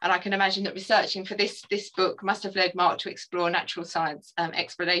 And I can imagine that researching for this book must have led Mark to explore natural science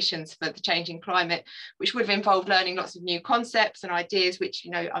explanations for the changing climate, which would have involved learning lots of new concepts and ideas which,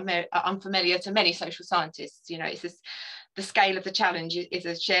 you know, are unfamiliar to many social scientists. You know, it's this, the scale of the challenge is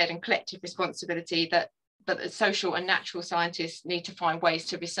a shared and collective responsibility that the social and natural scientists need to find ways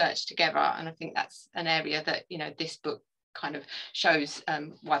to research together. And I think that's an area that, you know, this book kind of shows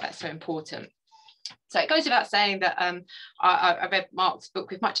why that's so important. So it goes without saying that I read Mark's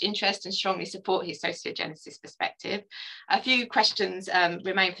book with much interest and strongly support his sociogenesis perspective. A few questions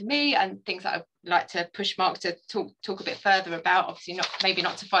remain for me and things that I'd like to push Mark to talk a bit further about, obviously maybe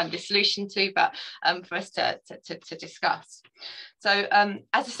not to find the solution to, but for us to discuss. So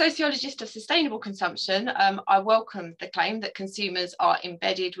as a sociologist of sustainable consumption, I welcome the claim that consumers are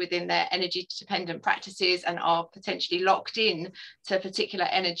embedded within their energy dependent practices and are potentially locked in to particular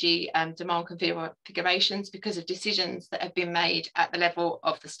energy demand configurations because of decisions that have been made at the level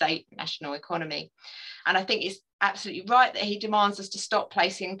of the state national economy. And I think it's absolutely right that he demands us to stop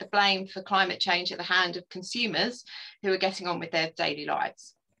placing the blame for climate change at the hand of consumers who are getting on with their daily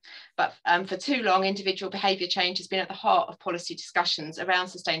lives. But for too long, individual behaviour change has been at the heart of policy discussions around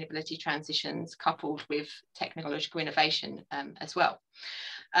sustainability transitions, coupled with technological innovation as well.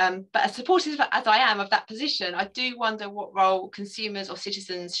 But as supportive as I am of that position, I do wonder what role consumers or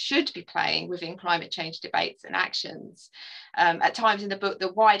citizens should be playing within climate change debates and actions. At times in the book,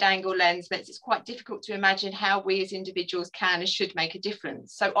 the wide-angle lens means it's quite difficult to imagine how we as individuals can and should make a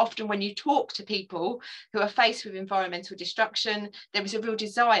difference. So often when you talk to people who are faced with environmental destruction, there is a real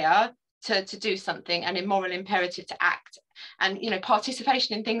desire to do something and a moral imperative to act. And, you know,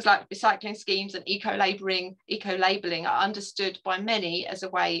 participation in things like recycling schemes and eco-labelling are understood by many as a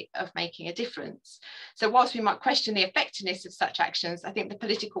way of making a difference. So whilst we might question the effectiveness of such actions, I think the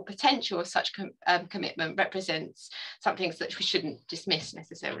political potential of such commitment represents something that we shouldn't dismiss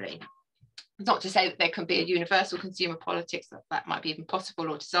necessarily. Not to say that there can be a universal consumer politics, that might be even possible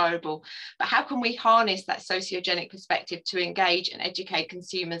or desirable, but how can we harness that sociogenic perspective to engage and educate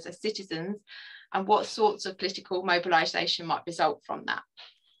consumers as citizens, and what sorts of political mobilisation might result from that?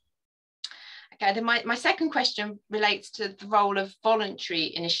 Okay, then my second question relates to the role of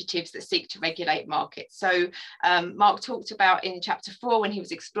voluntary initiatives that seek to regulate markets. So Mark talked about in chapter 4 when he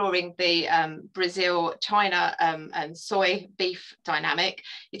was exploring the Brazil, China and soy beef dynamic,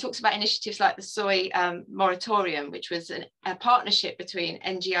 he talks about initiatives like the soy moratorium, which was a partnership between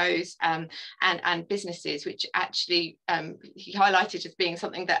NGOs and businesses, which actually he highlighted as being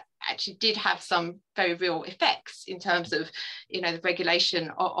something that actually did have some very real effects in terms of, you know, the regulation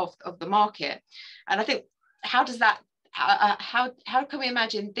of the market. And I think, how does that, how can we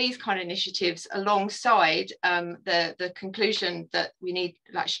imagine these kind of initiatives alongside the conclusion that we need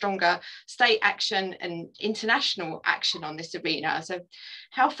like stronger state action and international action on this arena? So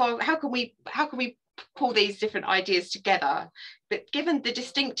how can we pull these different ideas together? But given the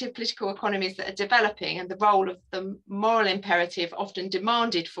distinctive political economies that are developing and the role of the moral imperative often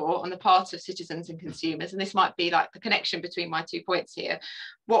demanded for on the part of citizens and consumers, and this might be like the connection between my 2 points here,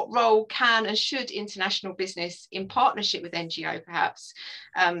 what role can and should international business in partnership with NGO perhaps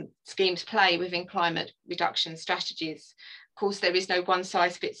schemes play within climate reduction strategies? Of course, there is no one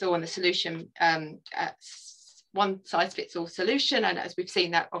size fits all on the solution, one size fits all solution, and as we've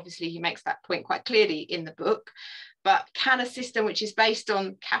seen, that obviously he makes that point quite clearly in the book. But can a system which is based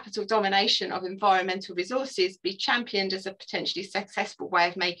on capital domination of environmental resources be championed as a potentially successful way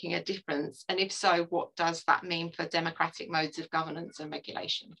of making a difference? And if so, what does that mean for democratic modes of governance and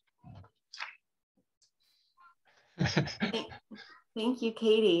regulation? Thank you,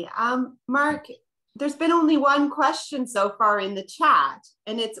 Katie. Mark, there's been only one question so far in the chat,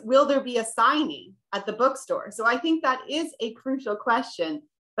 and it's, will there be a signing at the bookstore? So I think that is a crucial question.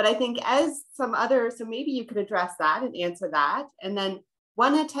 But I think as some others, so maybe you could address that and answer that. And then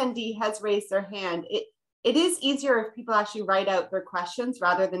one attendee has raised their hand. It is easier if people actually write out their questions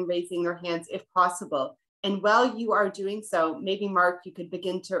rather than raising their hands if possible. And while you are doing so, maybe Mark, you could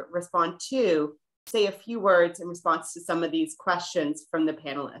begin to respond to, say a few words in response to some of these questions from the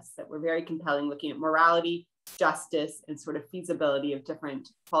panelists that were very compelling, looking at morality, justice, and sort of feasibility of different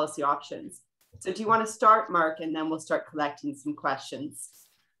policy options. So do you want to start, Mark, and then we'll start collecting some questions?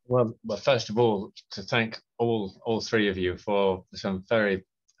 Well, first of all, to thank all three of you for some very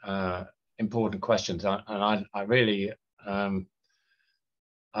important questions, and I really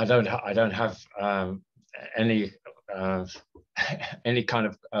I don't have any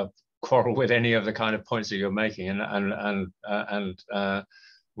kind of quarrel with any of the kind of points that you're making, and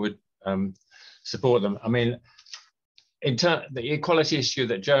would support them. I mean, the equality issue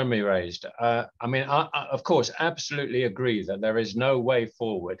that Jeremy raised, I mean, I of course absolutely agree that there is no way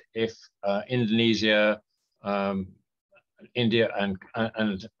forward if Indonesia, India,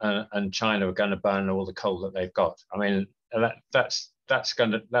 and China are going to burn all the coal that they've got. I mean, that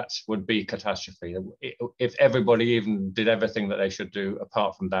would be catastrophe. If everybody even did everything that they should do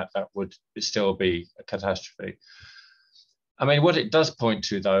apart from that, that would still be a catastrophe. I mean, what it does point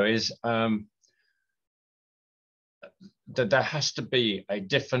to, though, is that there has to be a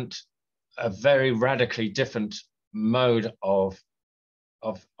very radically different mode of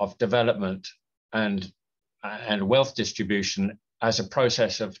development and wealth distribution as a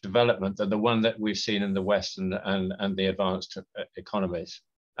process of development than the one that we've seen in the West and the advanced economies,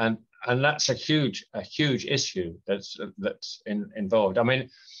 and that's a huge issue that's involved. I mean,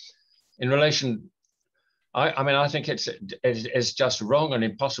 in relation, I mean, I think it's just wrong and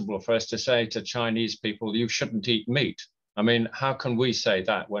impossible for us to say to Chinese people, you shouldn't eat meat. I mean, how can we say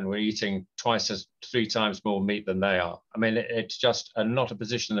that when we're eating 3 times more meat than they are? I mean, it's just not a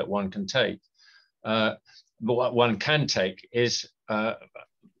position that one can take. But what one can take is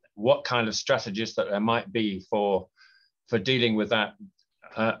what kind of strategies that there might be for dealing with that,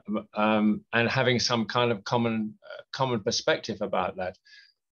 and having some kind of common perspective about that.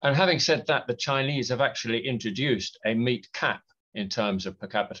 And having said that, the Chinese have actually introduced a meat cap in terms of per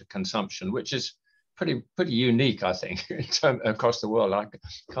capita consumption, which is pretty unique, I think, across the world. I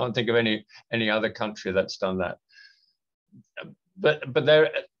can't think of any other country that's done that. But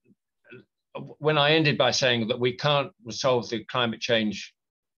there. When I ended by saying that we can't solve the climate change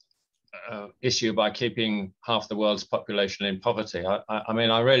issue by keeping half the world's population in poverty, I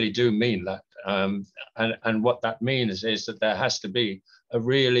mean, I really do mean that. And what that means is that there has to be a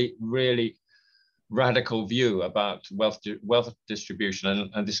really, really radical view about wealth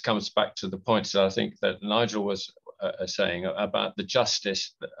distribution. And this comes back to the points that I think that Nigel was saying about the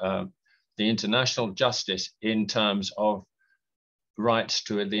justice, the international justice in terms of rights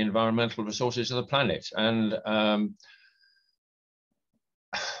to the environmental resources of the planet. And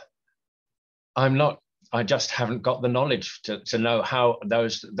I just haven't got the knowledge to know how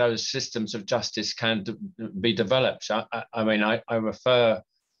those systems of justice can be developed. I mean, I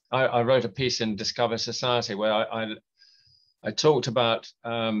wrote a piece in Discover Society where I talked about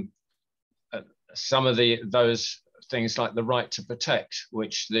some of those things like the right to protect,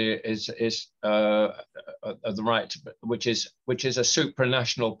 which is the right, which is a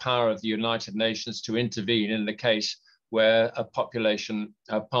supranational power of the United Nations to intervene in the case where a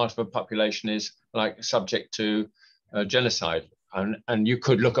part of a population is like subject to genocide, and you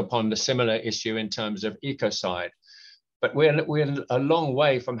could look upon the similar issue in terms of ecocide, but we're a long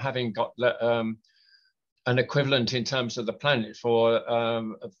way from having got an equivalent in terms of the planet for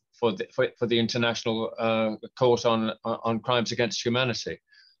the International Court on Crimes Against Humanity.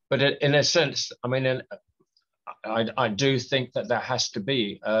 But in a sense, I mean, I do think that there has to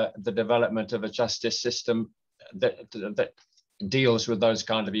be the development of a justice system that deals with those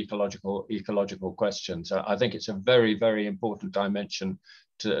kind of ecological questions. I think it's a very, very important dimension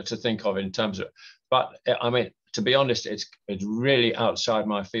to think of in terms of. But I mean, to be honest, it's really outside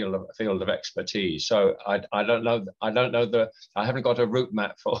my field of expertise. So I don't know. I haven't got a route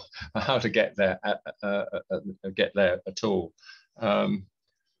map for how to get there at all.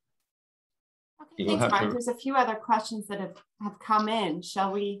 Okay, thanks, Mark. There's a few other questions that have come in.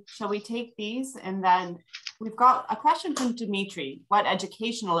 Shall we take these? And then we've got a question from Dimitri. What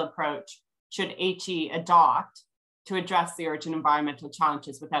educational approach should HE adopt to address the urgent environmental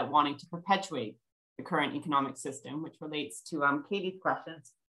challenges without wanting to perpetuate the current economic system, which relates to Katy's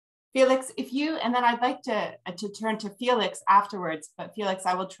questions. Felix, if you, and then I'd like to turn to Felix afterwards, but Felix,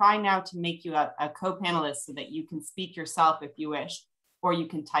 I will try now to make you a co-panelist so that you can speak yourself if you wish, or you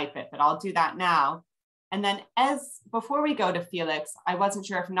can type it, but I'll do that now. And then before we go to Felix, I wasn't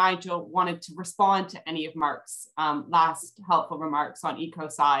sure if Nigel wanted to respond to any of Mark's last helpful remarks on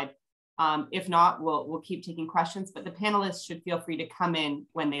ecocide. If not, we'll keep taking questions, but the panelists should feel free to come in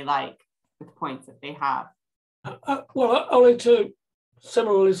when they like with points that they have. Well, only to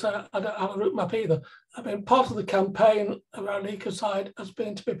similarly say, I don't have a route map either. I mean, part of the campaign around ecocide has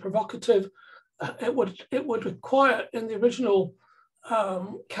been to be provocative. It would require in the original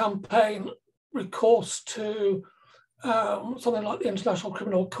campaign recourse to something like the International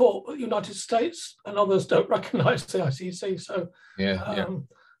Criminal Court, but the United States and others don't recognise the ICC. So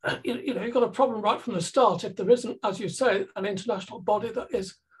you know, you've got a problem right from the start if there isn't, as you say, an international body that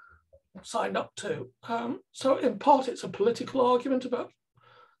is signed up to. So in part, it's a political argument about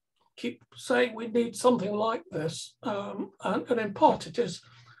keep saying we need something like this, and in part it is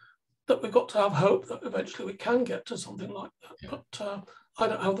that we've got to have hope that eventually we can get to something like that. Yeah. But I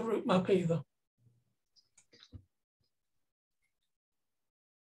don't have the route map either.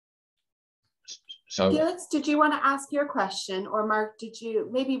 So, Felix, did you want to ask your question, or Mark, did you?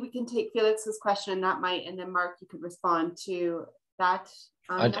 Maybe we can take Felix's question, and that might, and then Mark, you could respond to that.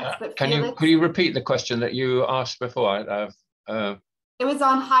 Could you repeat the question that you asked before? It was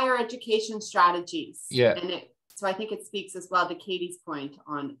on higher education strategies. Yeah. And so I think it speaks as well to Katy's point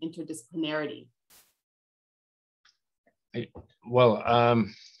on interdisciplinarity. Well,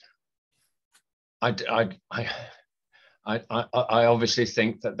 I obviously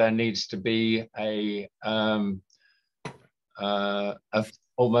think that there needs to be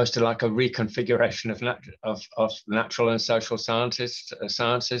almost like a reconfiguration of natural and social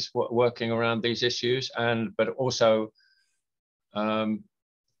sciences working around these issues, but also,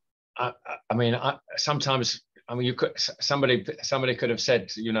 sometimes. I mean, somebody could have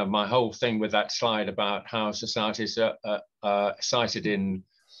said, you know, my whole thing with that slide about how societies are cited in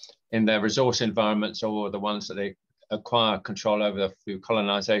their resource environments, or the ones that they acquire control over through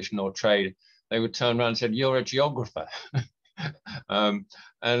colonization or trade, they would turn around and say, "You're a geographer," and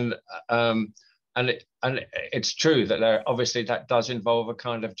it's true that obviously that does involve a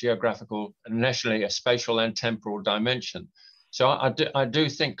kind of geographical, nationally, a spatial and temporal dimension. So I do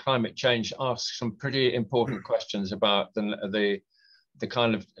think climate change asks some pretty important questions about the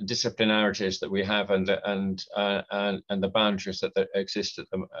kind of disciplinarities that we have and the boundaries that exist at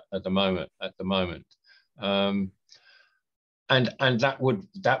the moment. And that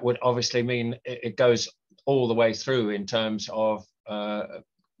would obviously mean it goes all the way through in terms of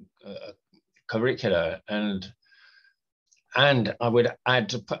curricula, and I would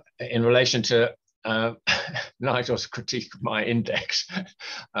add, in relation to Nigel's critique of my index,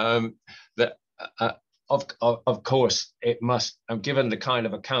 that of course it must, given the kind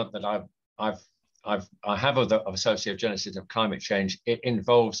of account that I have of sociogenesis of climate change, it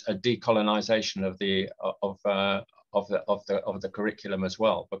involves a decolonization of the curriculum as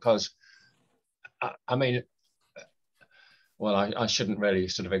well, because I mean, well, I shouldn't really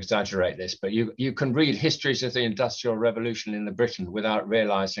sort of exaggerate this, but you can read histories of the Industrial Revolution in Britain without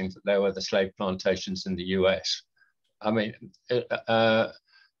realizing that there were the slave plantations in the US. I mean, the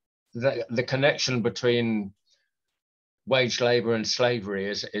connection between wage labor and slavery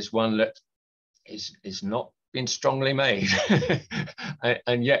is one that is not been strongly made.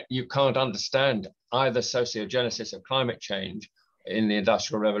 And yet you can't understand either sociogenesis of climate change in the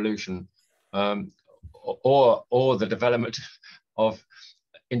Industrial Revolution, or the development of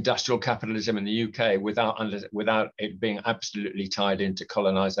industrial capitalism in the UK without it being absolutely tied into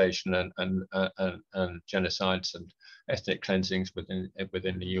colonization and genocides and ethnic cleansings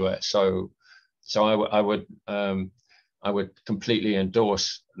within the US. So I would completely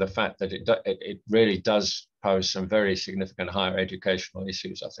endorse the fact that it really does pose some very significant higher educational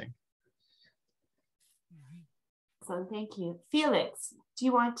issues, I think. So thank you. Felix, do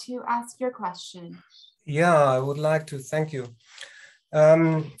you want to ask your question? Yeah, I would like to. Thank you.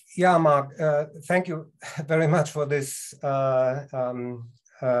 Yeah, Mark, thank you very much for this. Yeah,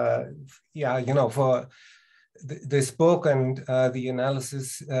 you know, for this book and the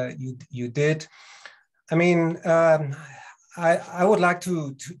analysis you did. I mean, I would like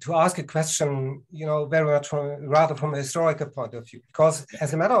to ask a question, you know, very much rather from a historical point of view, because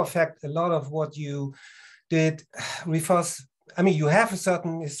as a matter of fact, a lot of what you did refers, I mean, you have a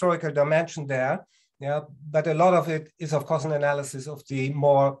certain historical dimension there, yeah, but a lot of it is, of course, an analysis of the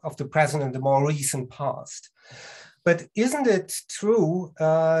present and the more recent past. But isn't it true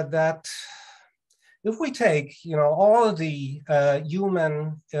that if we take, you know, all the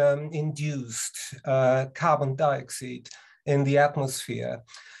human-induced carbon dioxide in the atmosphere,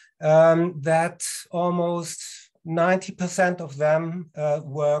 that almost 90% of them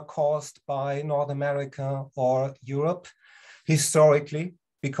were caused by North America or Europe historically,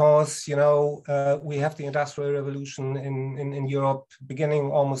 because, you know, we have the Industrial Revolution in Europe beginning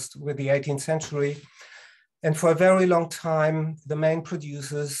almost with the 18th century. And for a very long time, the main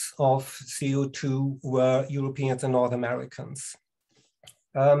producers of CO2 were Europeans and North Americans.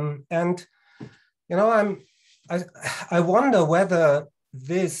 And, you know, I wonder whether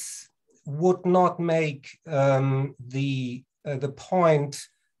this would not make the point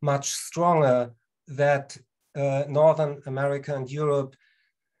much stronger that Northern America and Europe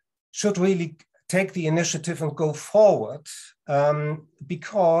should really take the initiative and go forward,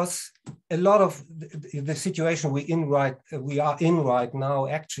 because a lot of the situation we are in right now,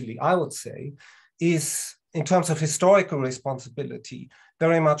 actually, I would say, is, in terms of historical responsibility,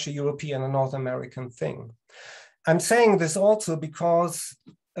 very much a European and North American thing. I'm saying this also because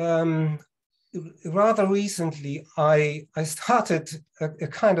rather recently, I started a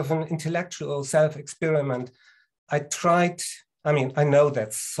kind of an intellectual self-experiment. I tried, I mean, I know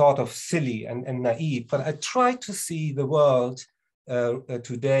that's sort of silly and naive, but I tried to see the world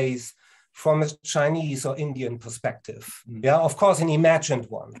today's from a Chinese or Indian perspective. Yeah, of course, an imagined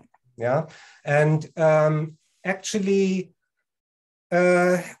one. Yeah, and actually,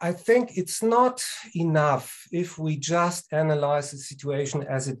 I think it's not enough if we just analyze the situation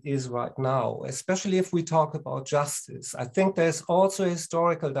as it is right now, especially if we talk about justice. I think there's also a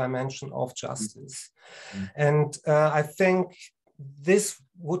historical dimension of justice. And I think this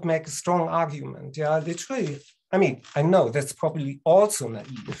would make a strong argument. Yeah, literally. I mean, I know that's probably also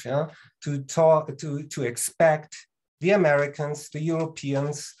naive, yeah, to expect the Americans, the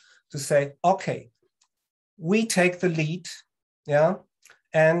Europeans to say, okay, we take the lead, yeah,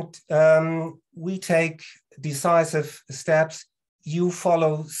 and we take decisive steps, you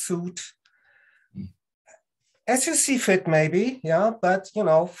follow suit. As you see fit, maybe, yeah, but, you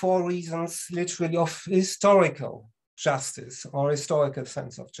know, for reasons literally of historical justice or historical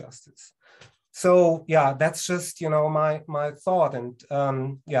sense of justice. So yeah, that's just, you know, my thought. And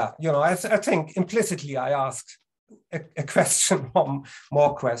yeah, you know, I think implicitly I asked a question,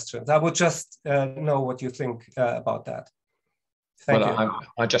 more questions. I would just know what you think about that. Thank you.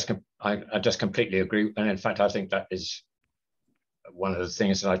 I just completely agree. And in fact, I think that is one of the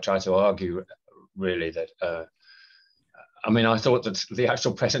things that I try to argue, really, that I mean, I thought that the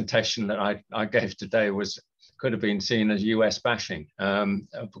actual presentation that I gave today could have been seen as US bashing,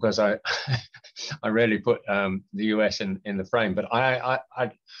 because I I really put the US in the frame. But I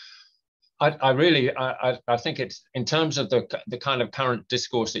really think it's, in terms of the kind of current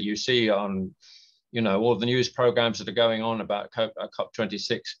discourse that you see on, you know, all the news programs that are going on about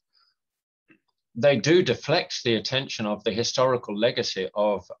COP26, they do deflect the attention of the historical legacy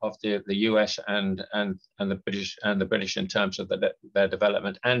of the US and the British in terms of their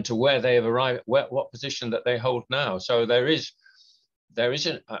development, and to where they have arrived, what position that they hold now. So there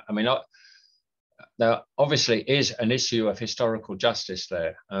obviously is an issue of historical justice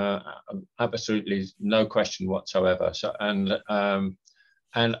there, absolutely no question whatsoever. So I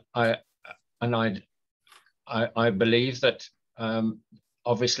believe that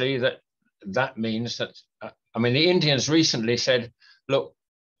obviously that means that, I mean, the Indians recently said, look,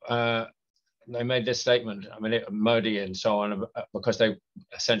 they made this statement, I mean, Modi and so on, because they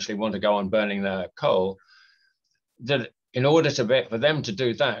essentially want to go on burning their coal, that in order for them to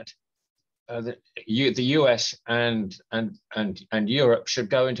do that, the US and Europe should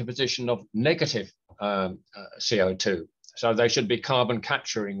go into a position of negative CO2. So they should be carbon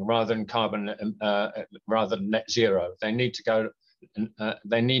capturing rather than net zero. They need to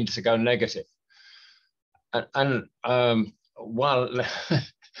go negative. And while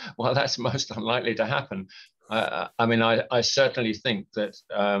that's most unlikely to happen, I mean, I certainly think that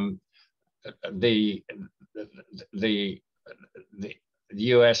the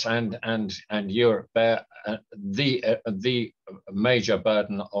US and Europe bear the major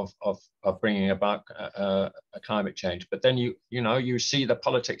burden of bringing about a climate change. But then you see the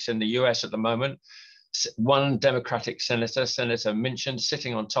politics in the US at the moment. One Democratic senator, Senator Manchin,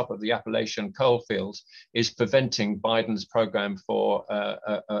 sitting on top of the Appalachian coal fields, is preventing Biden's program for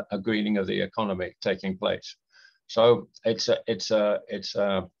a greening of the economy taking place. So it's a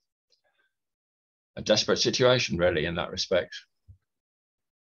desperate situation, really, in that respect.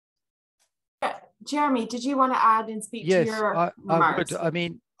 Jeremy, did you want to add and speak to your remarks? I would. I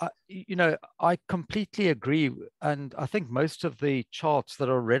mean, you know, I completely agree. And I think most of the charts that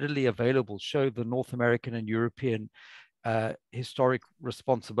are readily available show the North American and European historic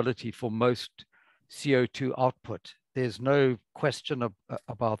responsibility for most CO2 output. There's no question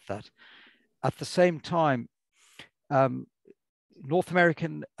about that. At the same time, North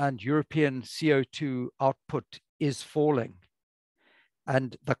American and European CO2 output is falling.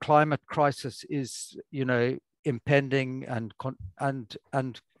 And the climate crisis is, you know, impending and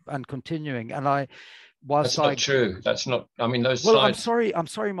continuing. And that's not true. That's not. I mean, those. Well, slides... I'm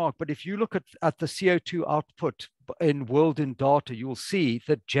sorry, Mark. But if you look at the CO2 output in world in data, you'll see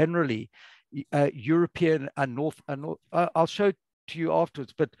that generally, European and North. I'll show it to you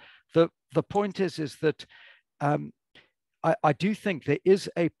afterwards. But the point is that I do think there is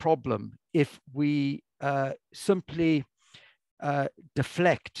a problem if we simply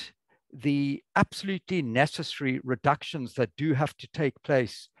deflect the absolutely necessary reductions that do have to take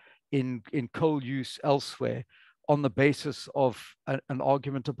place in coal use elsewhere on the basis of an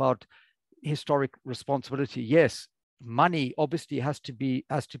argument about historic responsibility. Yes, money obviously has to be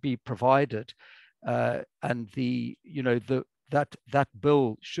provided, and the that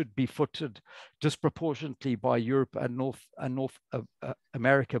bill should be footed disproportionately by Europe and North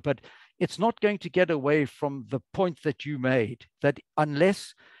America. But it's not going to get away from the point that you made, that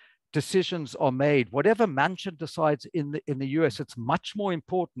unless decisions are made, whatever Manchin decides in the US, it's much more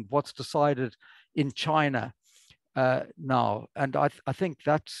important what's decided in China now. And I think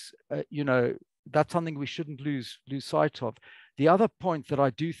that's that's something we shouldn't lose sight of. The other point that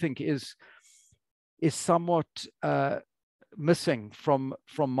I do think is somewhat missing from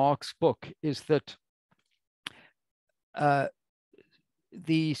Mark's book is that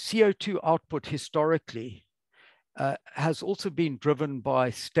the CO2 output historically has also been driven by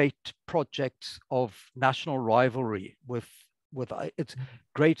state projects of national rivalry with its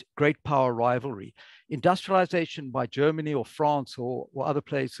great power rivalry. Industrialization by Germany or France or other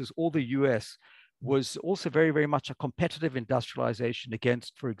places, or the US, was also very, very much a competitive industrialization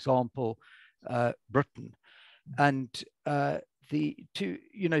against, for example, Britain. And to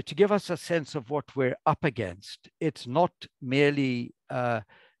give us a sense of what we're up against, it's not merely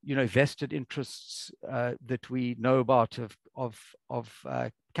vested interests that we know about of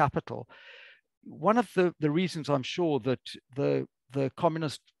capital. One of the reasons I'm sure that the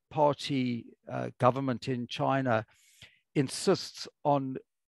Communist Party government in China insists on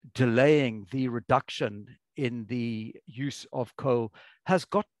delaying the reduction in the use of coal has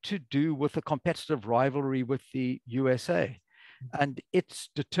got to do with a competitive rivalry with the USA and its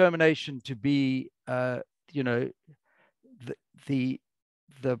determination to be, the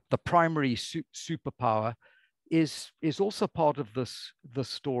primary superpower is also part of this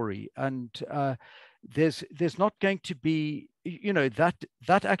story. And there's not going to be, that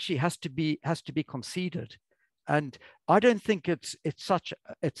actually has to be conceded. And I don't think it's such a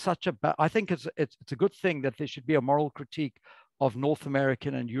bad. I think it's a good thing that there should be a moral critique of North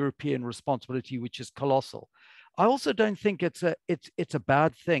American and European responsibility, which is colossal. I also don't think it's a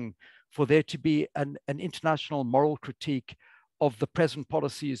bad thing for there to be an international moral critique of the present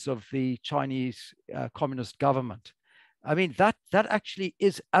policies of the Chinese communist government. I mean, that actually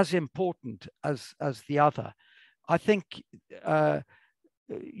is as important as the other. I think,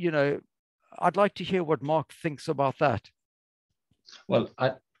 I'd like to hear what Mark thinks about that. Well,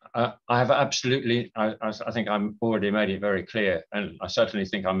 I have absolutely, I think I'm already made it very clear, and I certainly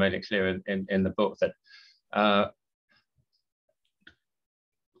think I made it clear in the book that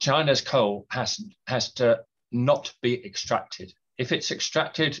China's coal has to not be extracted. If it's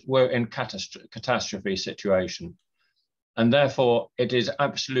extracted, we're in catastrophe situation. And therefore, it is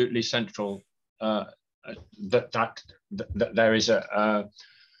absolutely central that there is a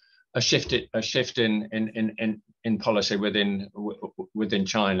shift in policy within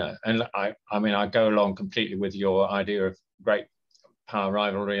China. And I mean, I go along completely with your idea of great power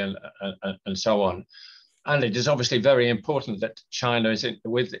rivalry and so on. And it is obviously very important that China is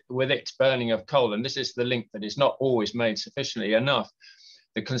with its burning of coal, and this is the link that is not always made sufficiently enough.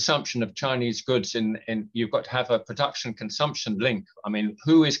 The consumption of Chinese goods you've got to have a production consumption link. I mean,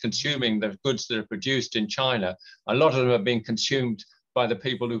 who is consuming the goods that are produced in China? A lot of them are being consumed by the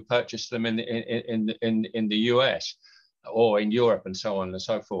people who purchase them in the US or in Europe and so on and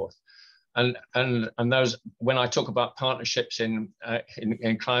so forth. And those, when I talk about partnerships in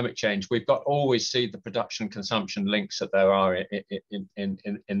climate change, we've got to always see the production consumption links that there are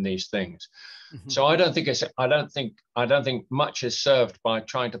in these things. Mm-hmm. So I don't think much is served by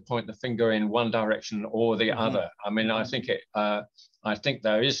trying to point the finger in one direction or the other. I mean, I think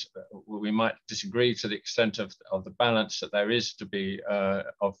there is, we might disagree to the extent of the balance that there is to be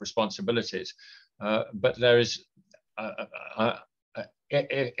of responsibilities, but there is.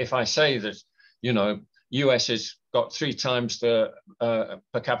 If I say that, US has got 3 times the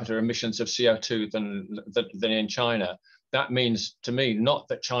per capita emissions of CO2 than in China, that means to me not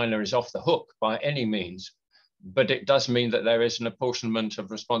that China is off the hook by any means, but it does mean that there is an apportionment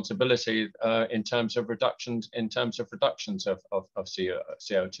of responsibility in terms of reductions of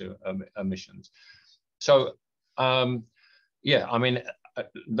CO2 emissions. So yeah, I mean,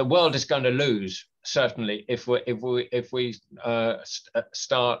 the world is going to lose certainly if we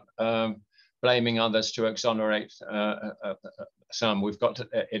start blaming others to exonerate some. We've got to.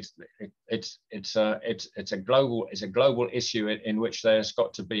 It's a global issue in which there's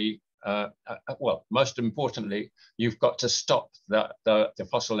got to be. Well, most importantly, you've got to stop the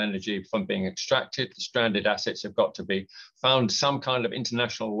fossil energy from being extracted. The stranded assets have got to be found some kind of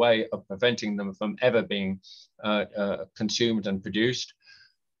international way of preventing them from ever being consumed and produced.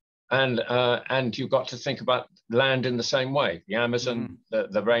 And you've got to think about land in the same way, the Amazon,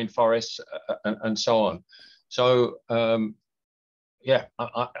 the rainforests, and so on. So, yeah,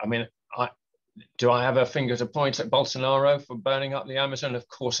 I mean, do I have a finger to point at Bolsonaro for burning up the Amazon? Of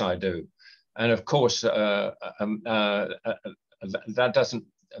course I do. And of course, that doesn't,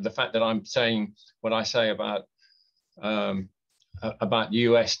 the fact that I'm saying what I say about the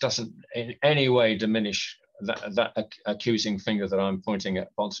US doesn't in any way diminish that accusing finger that I'm pointing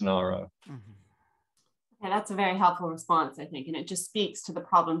at Bolsonaro. Mm-hmm. Yeah, that's a very helpful response, I think. And it just speaks to the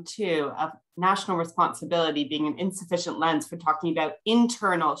problem, too, of national responsibility being an insufficient lens for talking about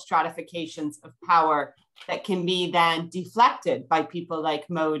internal stratifications of power that can be then deflected by people like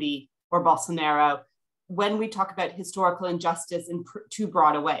Modi or Bolsonaro when we talk about historical injustice in too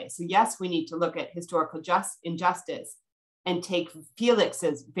broad a way. So yes, we need to look at historical injustice and take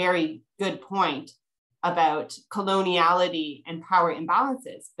Felix's very good point about coloniality and power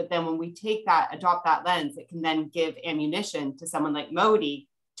imbalances. But then when we take that, adopt that lens, it can then give ammunition to someone like Modi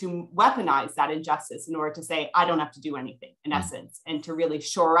to weaponize that injustice in order to say, I don't have to do anything, in essence, and to really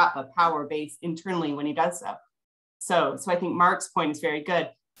shore up a power base internally when he does so. So I think Mark's point is very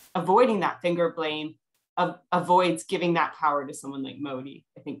good. Avoiding that finger blame avoids giving that power to someone like Modi,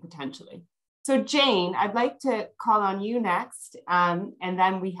 I think, potentially. So Jane, I'd like to call on you next. And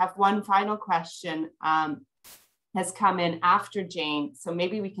then we have one final question has come in after Jane. So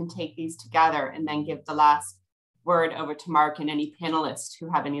maybe we can take these together and then give the last word over to Mark and any panelists who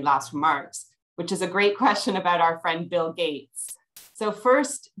have any last remarks, which is a great question about our friend Bill Gates. So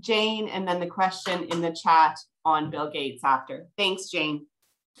first Jane, and then the question in the chat on Bill Gates after. Thanks, Jane.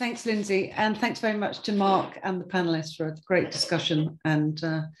 Thanks, Lindsay. And thanks very much to Mark and the panelists for a great discussion. And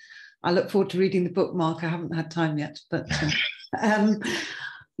I look forward to reading the book, Mark. I haven't had time yet, but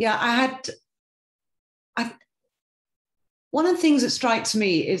yeah, one of the things that strikes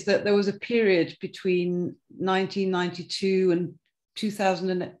me is that there was a period between 1992 and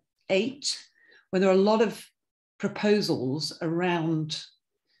 2008 when there were a lot of proposals around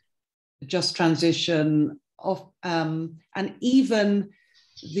just transition of, and even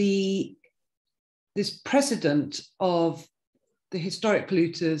this precedent of the historic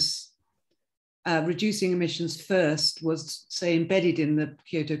polluters reducing emissions first was, say, embedded in the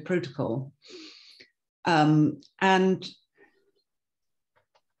Kyoto Protocol. But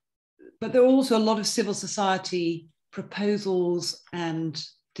there were also a lot of civil society proposals and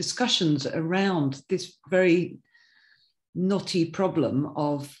discussions around this very knotty problem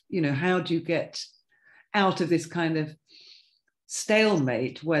of, how do you get out of this kind of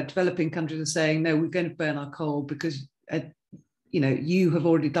stalemate where developing countries are saying, no, we're going to burn our coal because, you have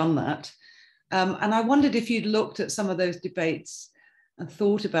already done that. And I wondered if you'd looked at some of those debates and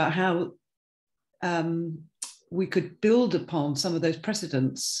thought about how we could build upon some of those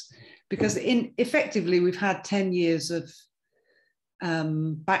precedents, because effectively we've had 10 years of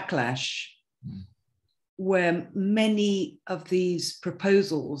backlash where many of these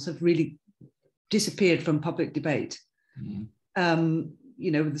proposals have really disappeared from public debate.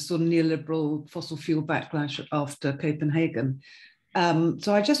 With the sort of neoliberal fossil fuel backlash after Copenhagen.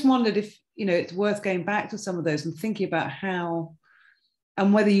 So I just wondered if, it's worth going back to some of those and thinking about how,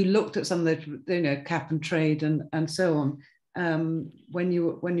 and whether you looked at some of the, cap and trade and so on, when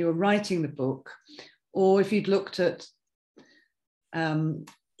you were writing the book, or if you'd looked at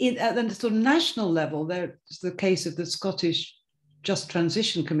the sort of national level. There's the case of the Scottish Just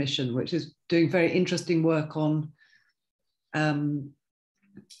Transition Commission, which is doing very interesting work on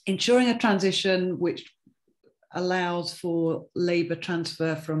ensuring a transition which allows for labour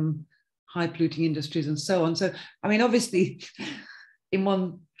transfer from high polluting industries and so on. So, I mean, obviously, in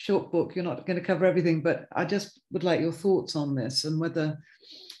one short book, you're not going to cover everything, but I just would like your thoughts on this and whether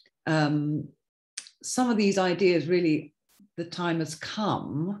some of these ideas really, the time has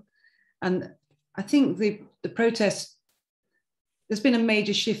come. And I think the protest, there's been a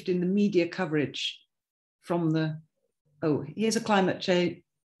major shift in the media coverage from the, here's a climate change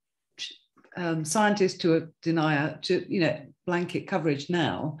scientist to a denier, to blanket coverage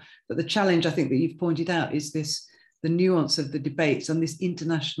now. But the challenge, I think, that you've pointed out is the nuance of the debates and this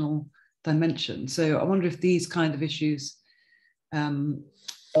international dimension. So I wonder if these kind of issues or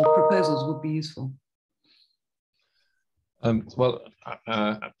proposals would be useful.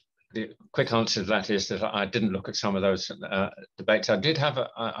 The quick answer to that is that I didn't look at some of those debates. I did have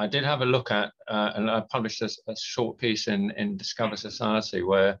a look at, and I published a short piece in Discover Society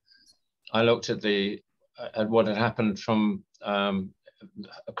where I looked at what had happened from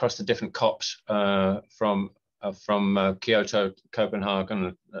across the different COPs from Kyoto,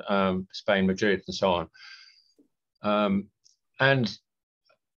 Copenhagen, Spain, Madrid, and so on, and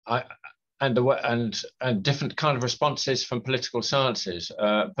different kind of responses from political scientists,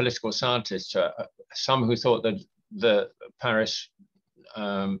 some who thought that the Paris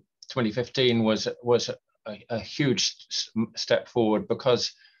 2015 was a huge step forward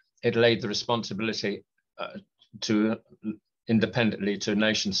because it laid the responsibility independently to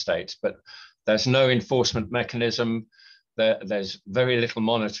nation states, but there's no enforcement mechanism. There's very little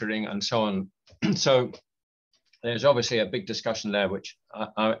monitoring and so on. So there's obviously a big discussion there, which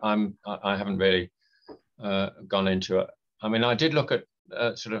I haven't really gone into it. I mean, I did look at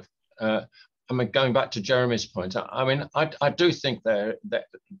I mean, going back to Jeremy's point, I mean, I do think there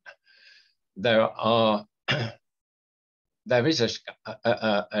is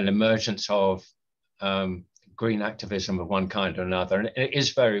an emergence of green activism of one kind or another, and it is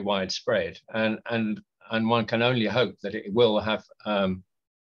very widespread, and one can only hope that it will have an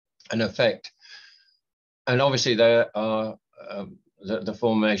effect. And obviously, there are the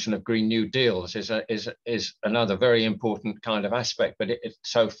formation of Green New Deals is another very important kind of aspect. But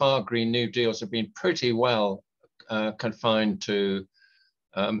so far, Green New Deals have been pretty well confined to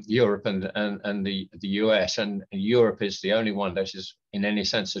Europe and the US, and Europe is the only one that is in any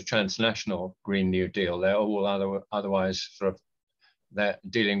sense a transnational Green New Deal. They're all otherwise sort of they're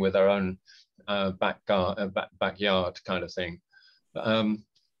dealing with their own backyard kind of thing.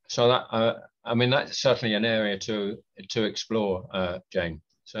 So that I mean, that's certainly an area to explore, Jane.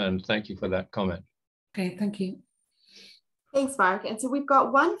 So, and thank you for that comment. Okay, thank you. Thanks, Mark. And so we've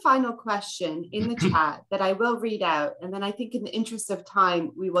got one final question in the chat that I will read out. And then I think in the interest of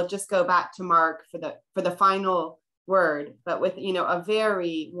time, we will just go back to Mark for the final word, but with, you know, a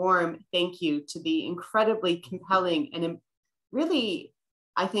very warm thank you to the incredibly compelling and really,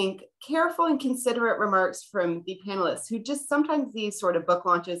 I think, careful and considerate remarks from the panelists, who just sometimes these sort of book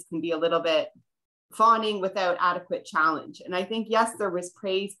launches can be a little bit fawning without adequate challenge. And I think, yes, there was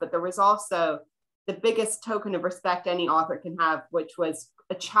praise, but there was also the biggest token of respect any author can have, which was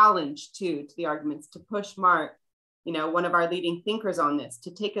a challenge to the arguments, to push Mark, you know, one of our leading thinkers on this,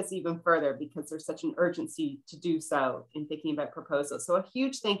 to take us even further, because there's such an urgency to do so in thinking about proposals. So a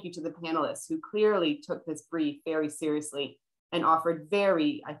huge thank you to the panelists who clearly took this brief very seriously and offered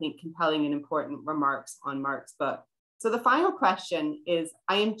very, I think, compelling and important remarks on Mark's book. So the final question is,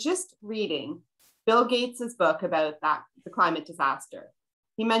 I am just reading Bill Gates's book about the climate disaster.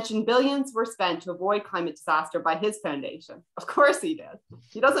 He mentioned billions were spent to avoid climate disaster by his foundation. Of course he did.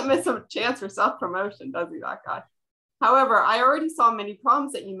 He doesn't miss a chance for self-promotion, does he, that guy? However, I already saw many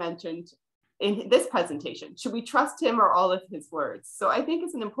problems that you mentioned in this presentation. Should we trust him or all of his words? So I think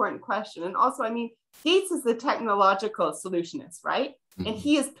it's an important question. And also, I mean, Gates is the technological solutionist, right? Mm-hmm. And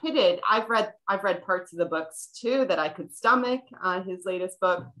he is pitted. I've read parts of the books too that I could stomach, his latest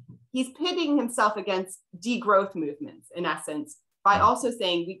book. He's pitting himself against degrowth movements, in essence, by also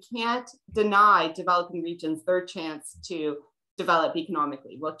saying we can't deny developing regions their chance to develop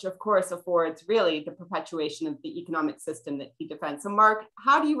economically, which of course affords really the perpetuation of the economic system that he defends. So Mark,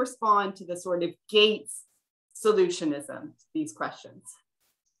 how do you respond to the sort of Gates solutionism to these questions?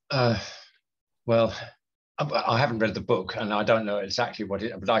 Well, I haven't read the book and I don't know exactly what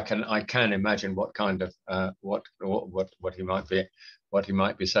it, but I can imagine what kind of what he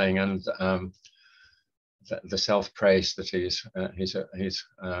might be saying, and the self-praise that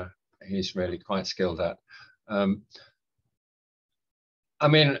he's really quite skilled at. I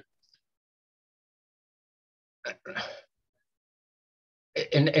mean,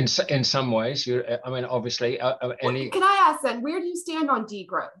 in some ways, I mean, obviously, Can I ask then, where do you stand on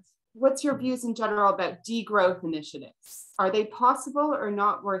degrowth? What's your views in general about degrowth initiatives? Are they possible or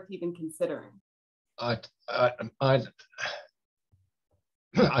not worth even considering? I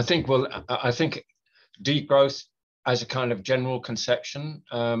think, well, I think degrowth as a kind of general conception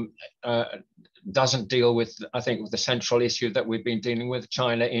doesn't deal with, I think, with the central issue that we've been dealing with: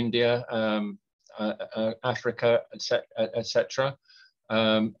 China, India, Africa, etc.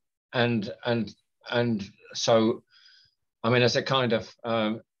 And so, I mean, as a kind of,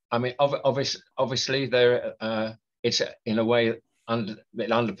 I mean, obviously, there it's in a way it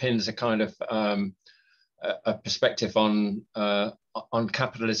underpins a kind of a perspective on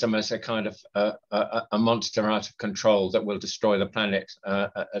capitalism as a kind of a monster out of control that will destroy the planet,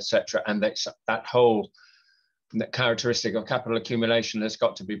 etc. And that whole characteristic of capital accumulation has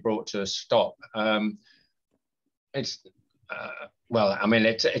got to be brought to a stop. It's well, I mean,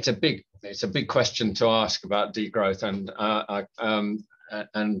 it's a big question to ask about degrowth, and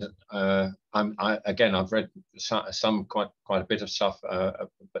I've read some quite a bit of stuff,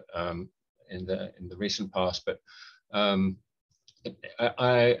 but in the recent past, but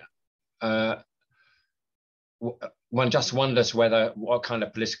one just wonders what kind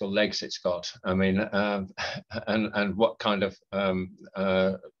of political legs it's got. I mean, and what kind of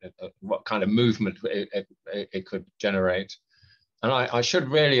movement it could generate. I should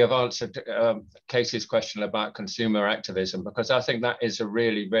really have answered Casey's question about consumer activism, because I think that is a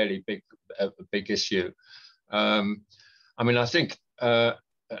really, really big issue. I mean, I think,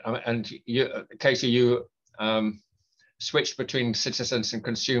 and you, Katy, you switched between citizens and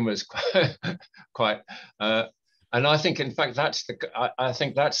consumers quite, and I think, in fact, I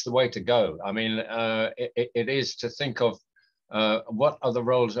think that's the way to go. I mean, it is to think of what are the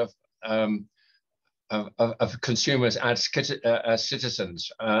roles of consumers as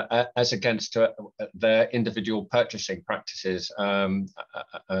citizens, as against their individual purchasing practices, and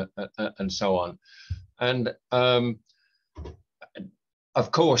so on. And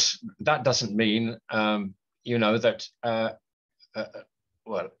of course, that doesn't mean, you know, that,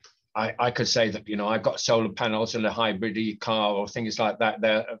 well, I could say that, you know, I've got solar panels and a hybrid car or things like that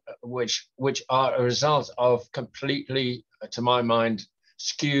there, which are a result of completely, to my mind,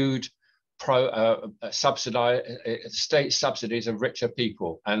 skewed subsidized state subsidies of richer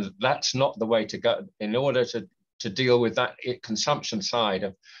people, and that's not the way to go. In order to deal with that consumption side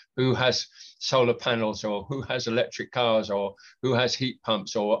of who has solar panels or who has electric cars or who has heat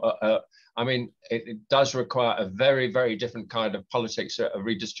pumps, or I mean, it does require a very, very different kind of politics, a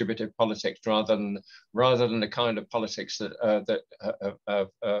redistributive politics, rather than the kind of politics that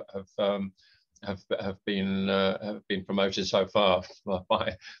have been promoted so far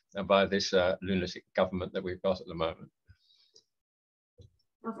by this lunatic government that we've got at the moment.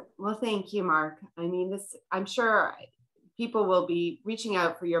 Well, thank you, Mark. I mean, I'm sure people will be reaching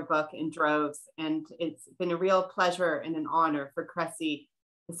out for your book in droves, and it's been a real pleasure and an honor for CRESI,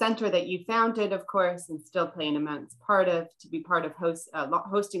 the center that you founded, of course, and still play an immense part of, to be part of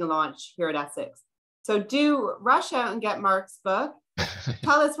hosting a launch here at Essex. So do rush out and get Mark's book.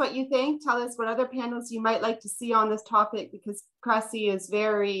 Tell us what you think. Tell us what other panels you might like to see on this topic, because CRESI is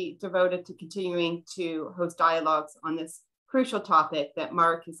very devoted to continuing to host dialogues on this crucial topic that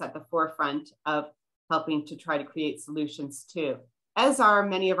Mark is at the forefront of helping to try to create solutions to, as are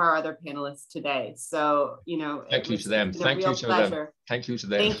many of our other panelists today. So, you know, thank you to them. Thank you to them. Thank you to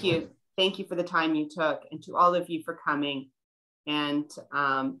them. Thank you. Thank you for the time you took, and to all of you for coming. And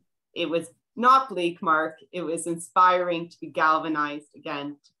it was not bleak, Mark. It was inspiring to be galvanized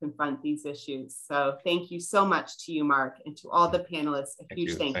again to confront these issues. So thank you so much to you, Mark, and to all the panelists. A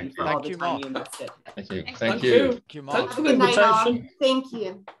huge thank you for all the time you invested. Thank you. Thank you. Thank you, Mark. Have a good night, all. Thank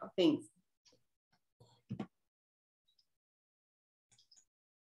you. Thanks.